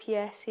just your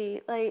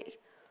PSE. Like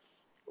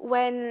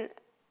when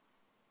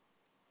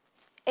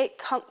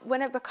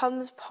it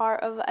becomes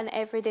part of an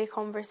everyday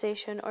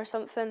conversation or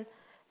something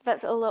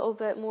that's a little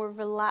bit more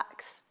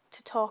relaxed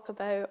to talk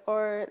about,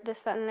 or this,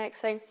 that, and the next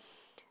thing,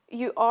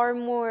 you are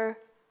more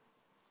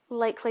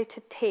likely to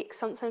take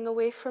something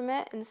away from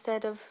it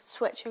instead of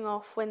switching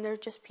off when they're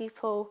just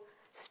people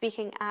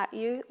speaking at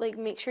you. Like,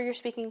 make sure you're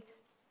speaking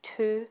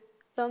to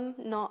them,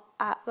 not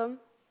at them.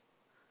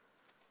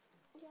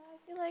 Yeah, I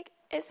feel like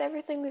it's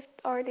everything we've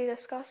already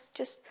discussed,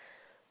 just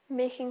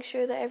making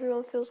sure that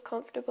everyone feels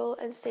comfortable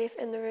and safe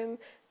in the room,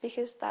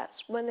 because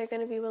that's when they're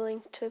going to be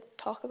willing to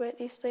talk about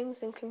these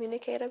things and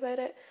communicate about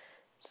it.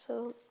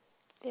 So,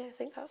 yeah, I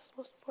think that's the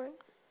most important.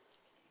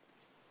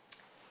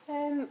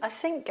 I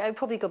think I'd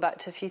probably go back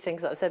to a few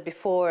things that I've said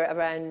before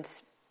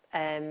around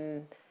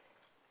framing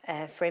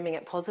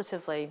it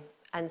positively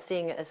and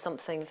seeing it as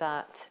something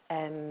that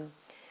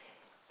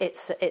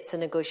it's a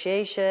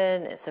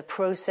negotiation, it's a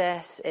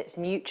process, it's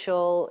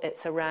mutual,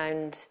 it's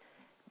around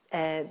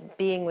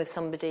being with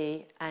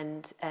somebody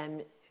and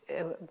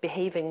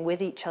behaving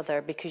with each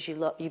other because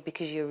you're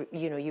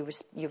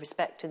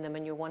respecting them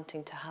and you're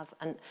wanting to have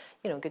a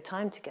good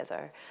time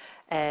together.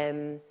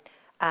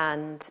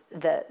 And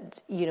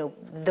that,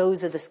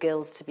 those are the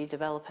skills to be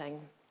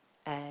developing.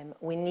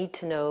 We need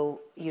to know,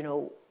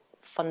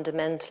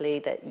 fundamentally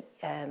that,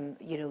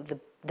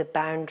 the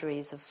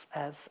boundaries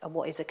of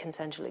what is a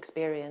consensual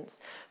experience.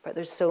 But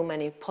there's so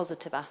many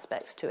positive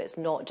aspects to it. It's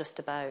not just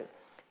about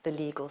the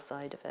legal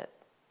side of it.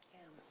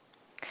 Yeah.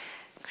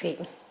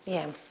 Great.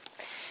 Yeah.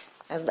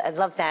 I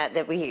love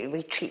that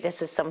we treat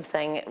this as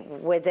something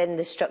within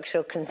the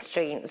structural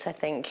constraints, I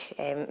think,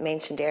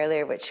 mentioned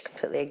earlier, which I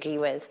completely agree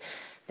with.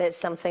 That's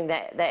something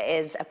that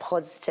is a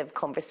positive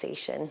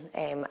conversation,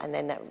 and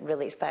then that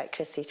relates back,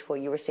 Christy, to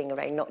what you were saying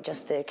around not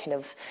just the kind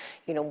of,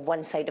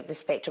 one side of the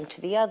spectrum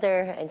to the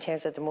other in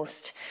terms of the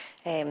most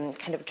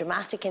kind of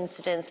dramatic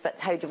incidents, but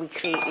how do we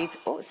create these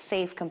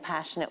safe,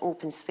 compassionate,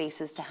 open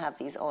spaces to have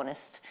these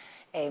honest,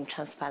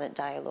 transparent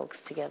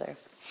dialogues together.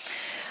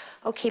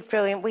 Okay,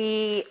 brilliant.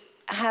 We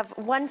have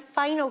one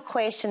final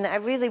question that I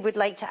really would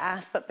like to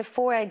ask, but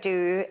before I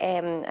do,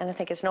 and I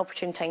think it's an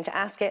opportune time to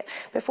ask it,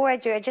 before I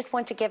do, I just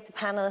want to give the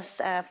panellists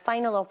a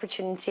final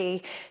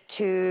opportunity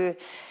to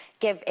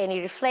give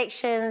any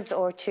reflections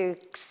or to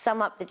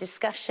sum up the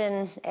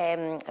discussion,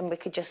 and we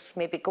could just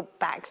maybe go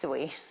back the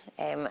way.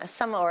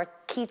 Some or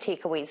key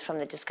takeaways from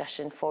the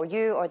discussion for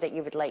you, or that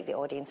you would like the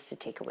audience to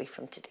take away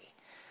from today.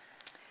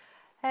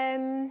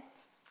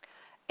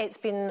 It's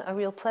been a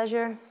real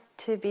pleasure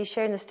to be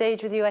sharing the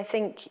stage with you. I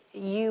think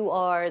you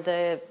are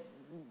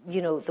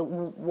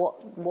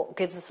what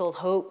gives us all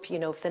hope,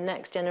 for the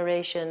next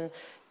generation,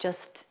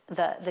 just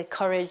the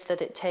courage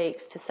that it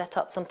takes to set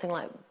up something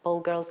like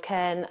Bold Girls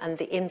Can and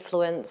the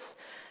influence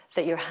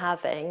that you're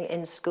having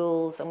in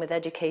schools and with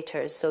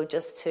educators. So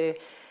just to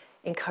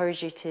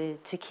encourage you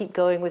to keep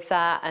going with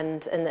that,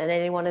 and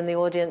anyone in the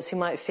audience who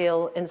might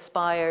feel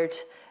inspired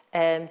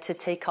to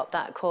take up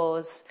that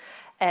cause.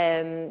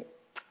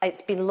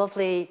 It's been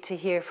lovely to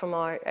hear from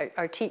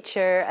our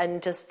teacher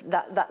and just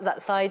that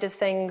side of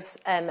things,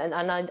 and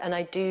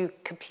I do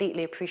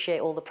completely appreciate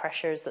all the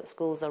pressures that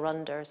schools are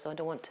under. So I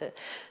don't want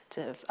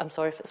to I'm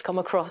sorry if it's come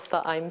across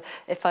that I'm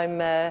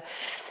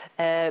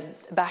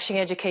bashing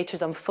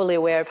educators. I'm fully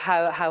aware of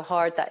how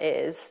hard that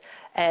is.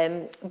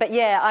 But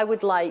yeah, I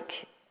would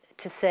like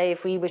to say,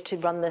 if we were to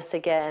run this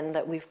again,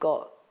 that we've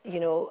got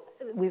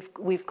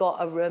we've got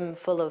a room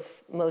full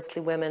of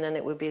mostly women, and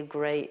it would be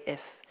great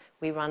if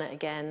we ran it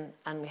again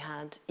and we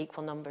had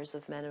equal numbers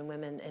of men and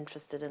women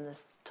interested in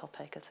this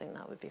topic. I think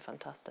that would be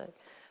fantastic.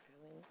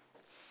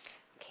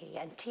 Okay,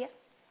 and Tia?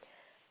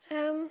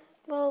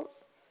 Well,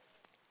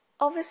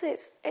 obviously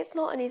it's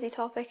not an easy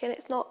topic, and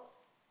it's not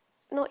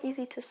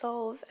easy to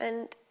solve,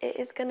 and it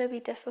is going to be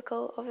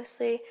difficult.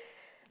 Obviously,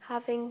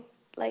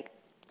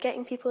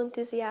 getting people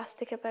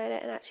enthusiastic about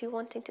it and actually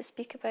wanting to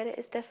speak about it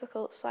is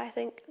difficult. So I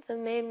think the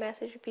main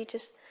message would be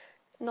just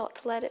not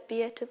to let it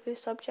be a taboo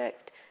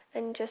subject,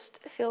 and just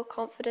feel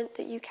confident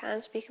that you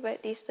can speak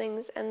about these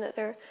things, and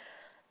that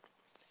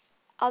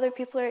other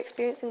people are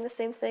experiencing the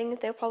same thing.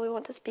 They'll probably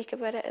want to speak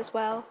about it as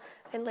well.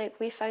 And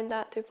we found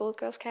that through Bold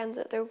Girls Can,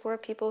 that there were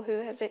people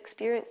who have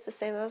experienced the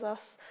same as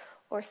us,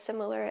 or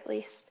similar at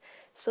least.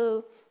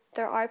 So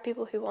there are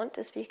people who want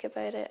to speak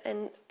about it,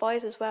 and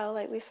boys as well.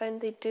 We found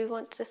they do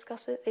want to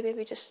discuss it. They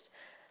maybe just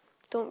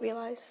don't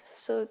realise.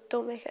 So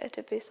don't make it a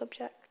taboo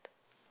subject.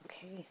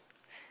 Okay.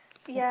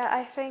 Yeah,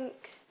 I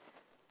think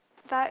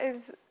that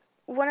is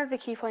one of the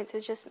key points,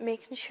 is just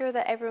making sure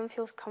that everyone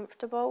feels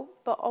comfortable,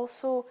 but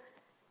also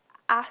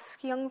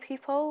ask young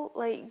people.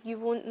 You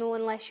won't know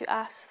unless you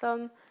ask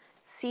them.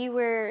 See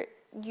where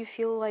you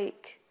feel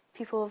like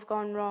people have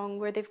gone wrong,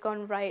 where they've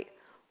gone right,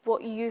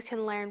 what you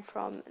can learn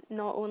from,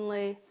 not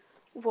only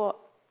what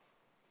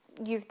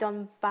you've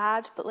done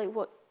bad, but like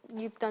what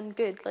you've done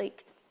good.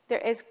 Like there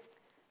is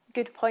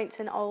good points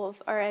in all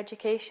of our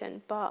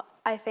education, but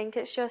I think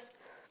it's just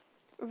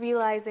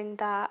realising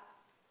that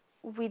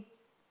we're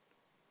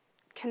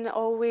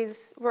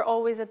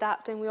always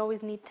adapting, we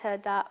always need to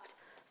adapt,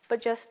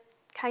 but just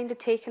kind of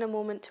taking a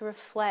moment to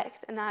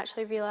reflect and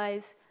actually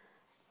realise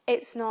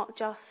it's not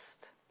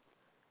just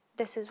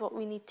this is what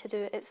we need to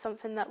do, it's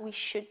something that we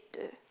should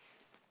do.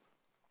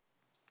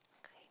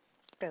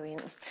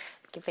 Brilliant.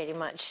 Thank you very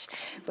much.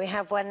 We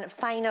have one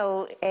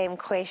final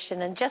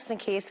question, and just in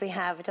case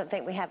I don't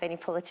think we have any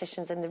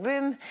politicians in the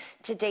room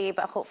today,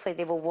 but hopefully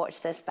they will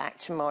watch this back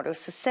tomorrow.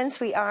 So since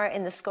we are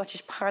in the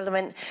Scottish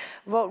Parliament,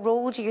 what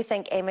role do you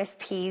think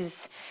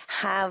MSPs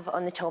have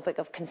on the topic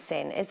of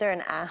consent? Is there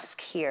an ask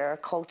here, a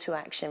call to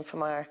action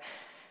from our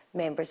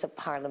members of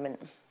Parliament?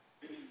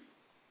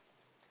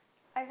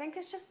 I think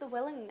it's just the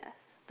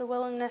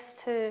willingness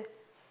to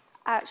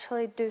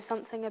actually do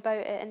something about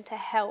it and to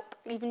help,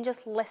 even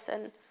just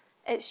listen.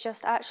 It's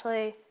just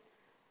actually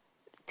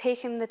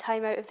taking the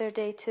time out of their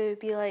day to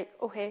be like,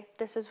 okay,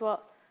 this is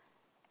what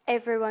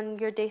everyone,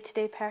 your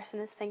day-to-day person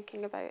is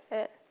thinking about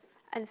it,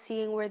 and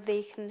seeing where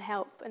they can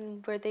help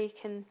and where they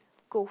can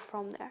go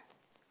from there.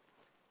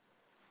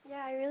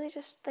 Yeah, I really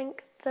just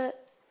think that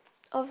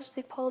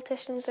obviously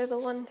politicians are the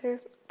one who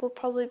will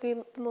probably be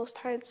the most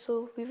heard,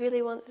 so we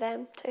really want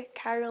them to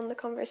carry on the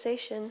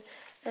conversation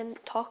and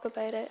talk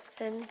about it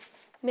and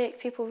make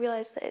people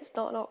realise that it's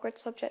not an awkward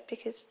subject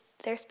because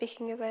they're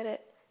speaking about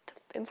it to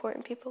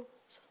important people.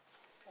 So.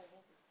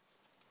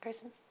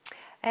 Kirsten?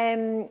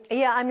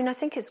 Yeah, I mean, I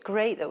think it's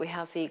great that we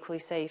have the Equally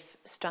Safe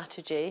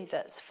strategy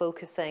that's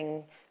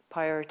focusing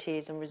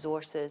priorities and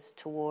resources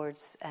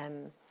towards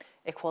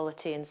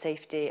equality and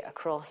safety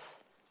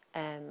across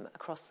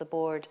the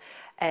board.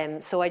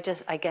 So I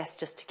guess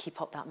just to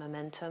keep up that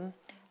momentum.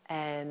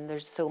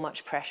 There's so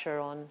much pressure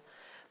on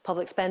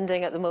public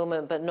spending at the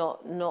moment, but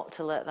not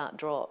to let that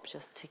drop,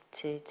 just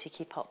to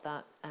keep up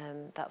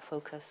that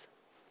focus.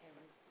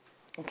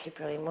 Okay,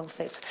 brilliant. Well,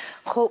 let's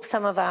hope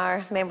some of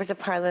our members of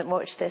Parliament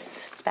watch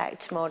this back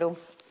tomorrow,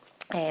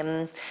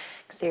 because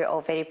they're all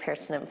very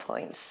pertinent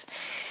points.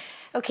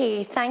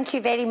 Okay, thank you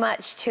very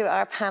much to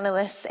our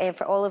panellists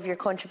for all of your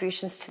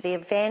contributions to the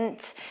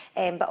event,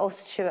 but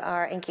also to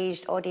our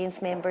engaged audience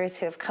members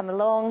who have come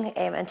along,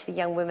 and to the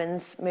Young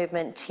Women's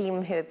Movement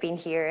team who have been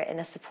here in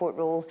a support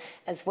role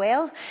as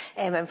well,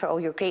 and for all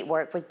your great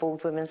work with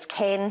Bold Women's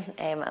Ken,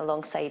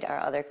 alongside our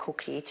other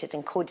co-created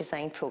and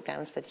co-designed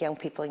programmes with young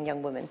people and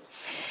young women.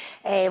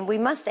 We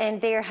must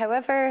end there,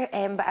 however,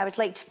 but I would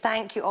like to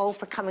thank you all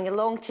for coming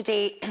along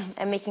today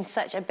and making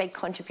such a big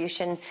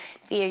contribution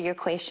via your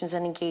questions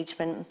and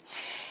engagement.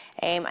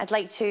 I'd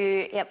like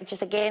to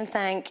just again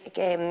thank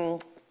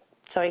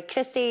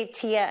Christy,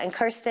 Tia and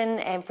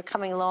Kirsten for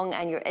coming along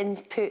and your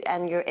input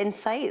and your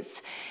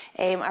insights,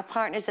 our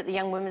partners at the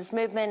Young Women's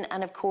Movement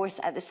and of course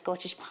at the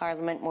Scottish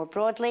Parliament more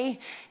broadly.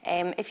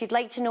 If you'd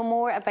like to know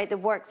more about the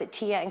work that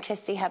Tia and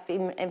Christy have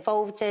been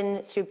involved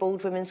in through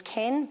Bold Women's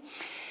Ken,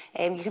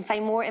 you can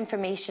find more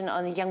information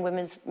on the Young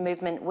Women's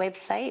Movement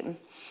website.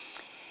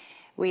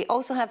 We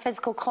also have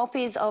physical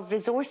copies of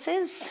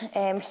resources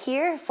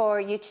here for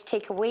you to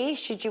take away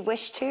should you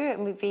wish to,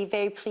 and we'd be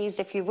very pleased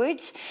if you would.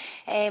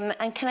 And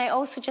can I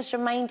also just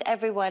remind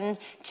everyone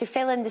to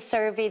fill in the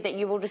survey that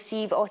you will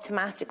receive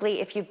automatically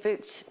if you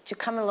booked to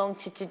come along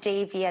to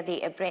today via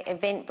the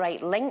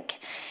Eventbrite link.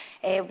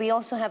 We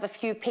also have a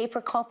few paper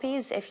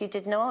copies if you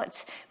did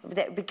not.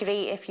 That would be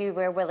great if you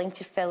were willing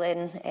to fill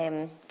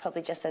in,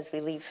 probably just as we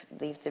leave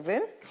the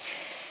room.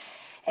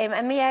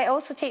 And may I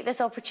also take this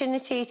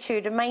opportunity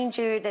to remind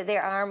you that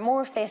there are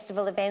more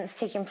festival events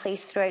taking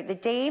place throughout the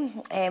day,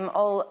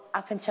 all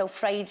up until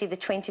Friday the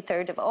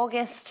 23rd of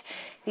August.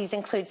 These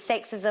include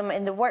Sexism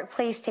in the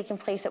Workplace taking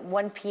place at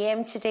 1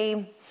 p.m.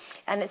 today.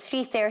 And at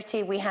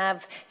 3:30 we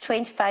have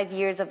 25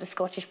 years of the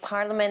Scottish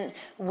Parliament,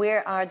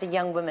 Where Are the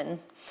Young Women?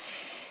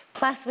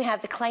 Plus, we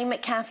have the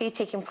Climate Cafe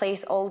taking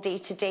place all day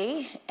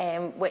today,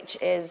 which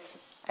is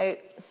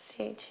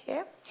outside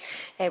here.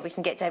 We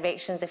can get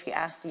directions if you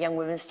ask the Young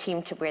Women's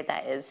team to where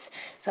that is.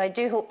 So I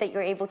do hope that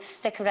you're able to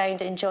stick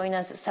around and join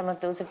us at some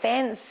of those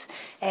events.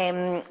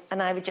 And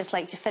I would just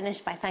like to finish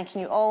by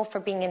thanking you all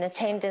for being in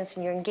attendance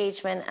and your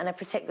engagement, and a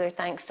particular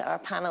thanks to our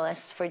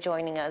panellists for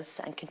joining us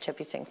and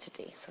contributing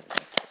today. So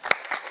thank you.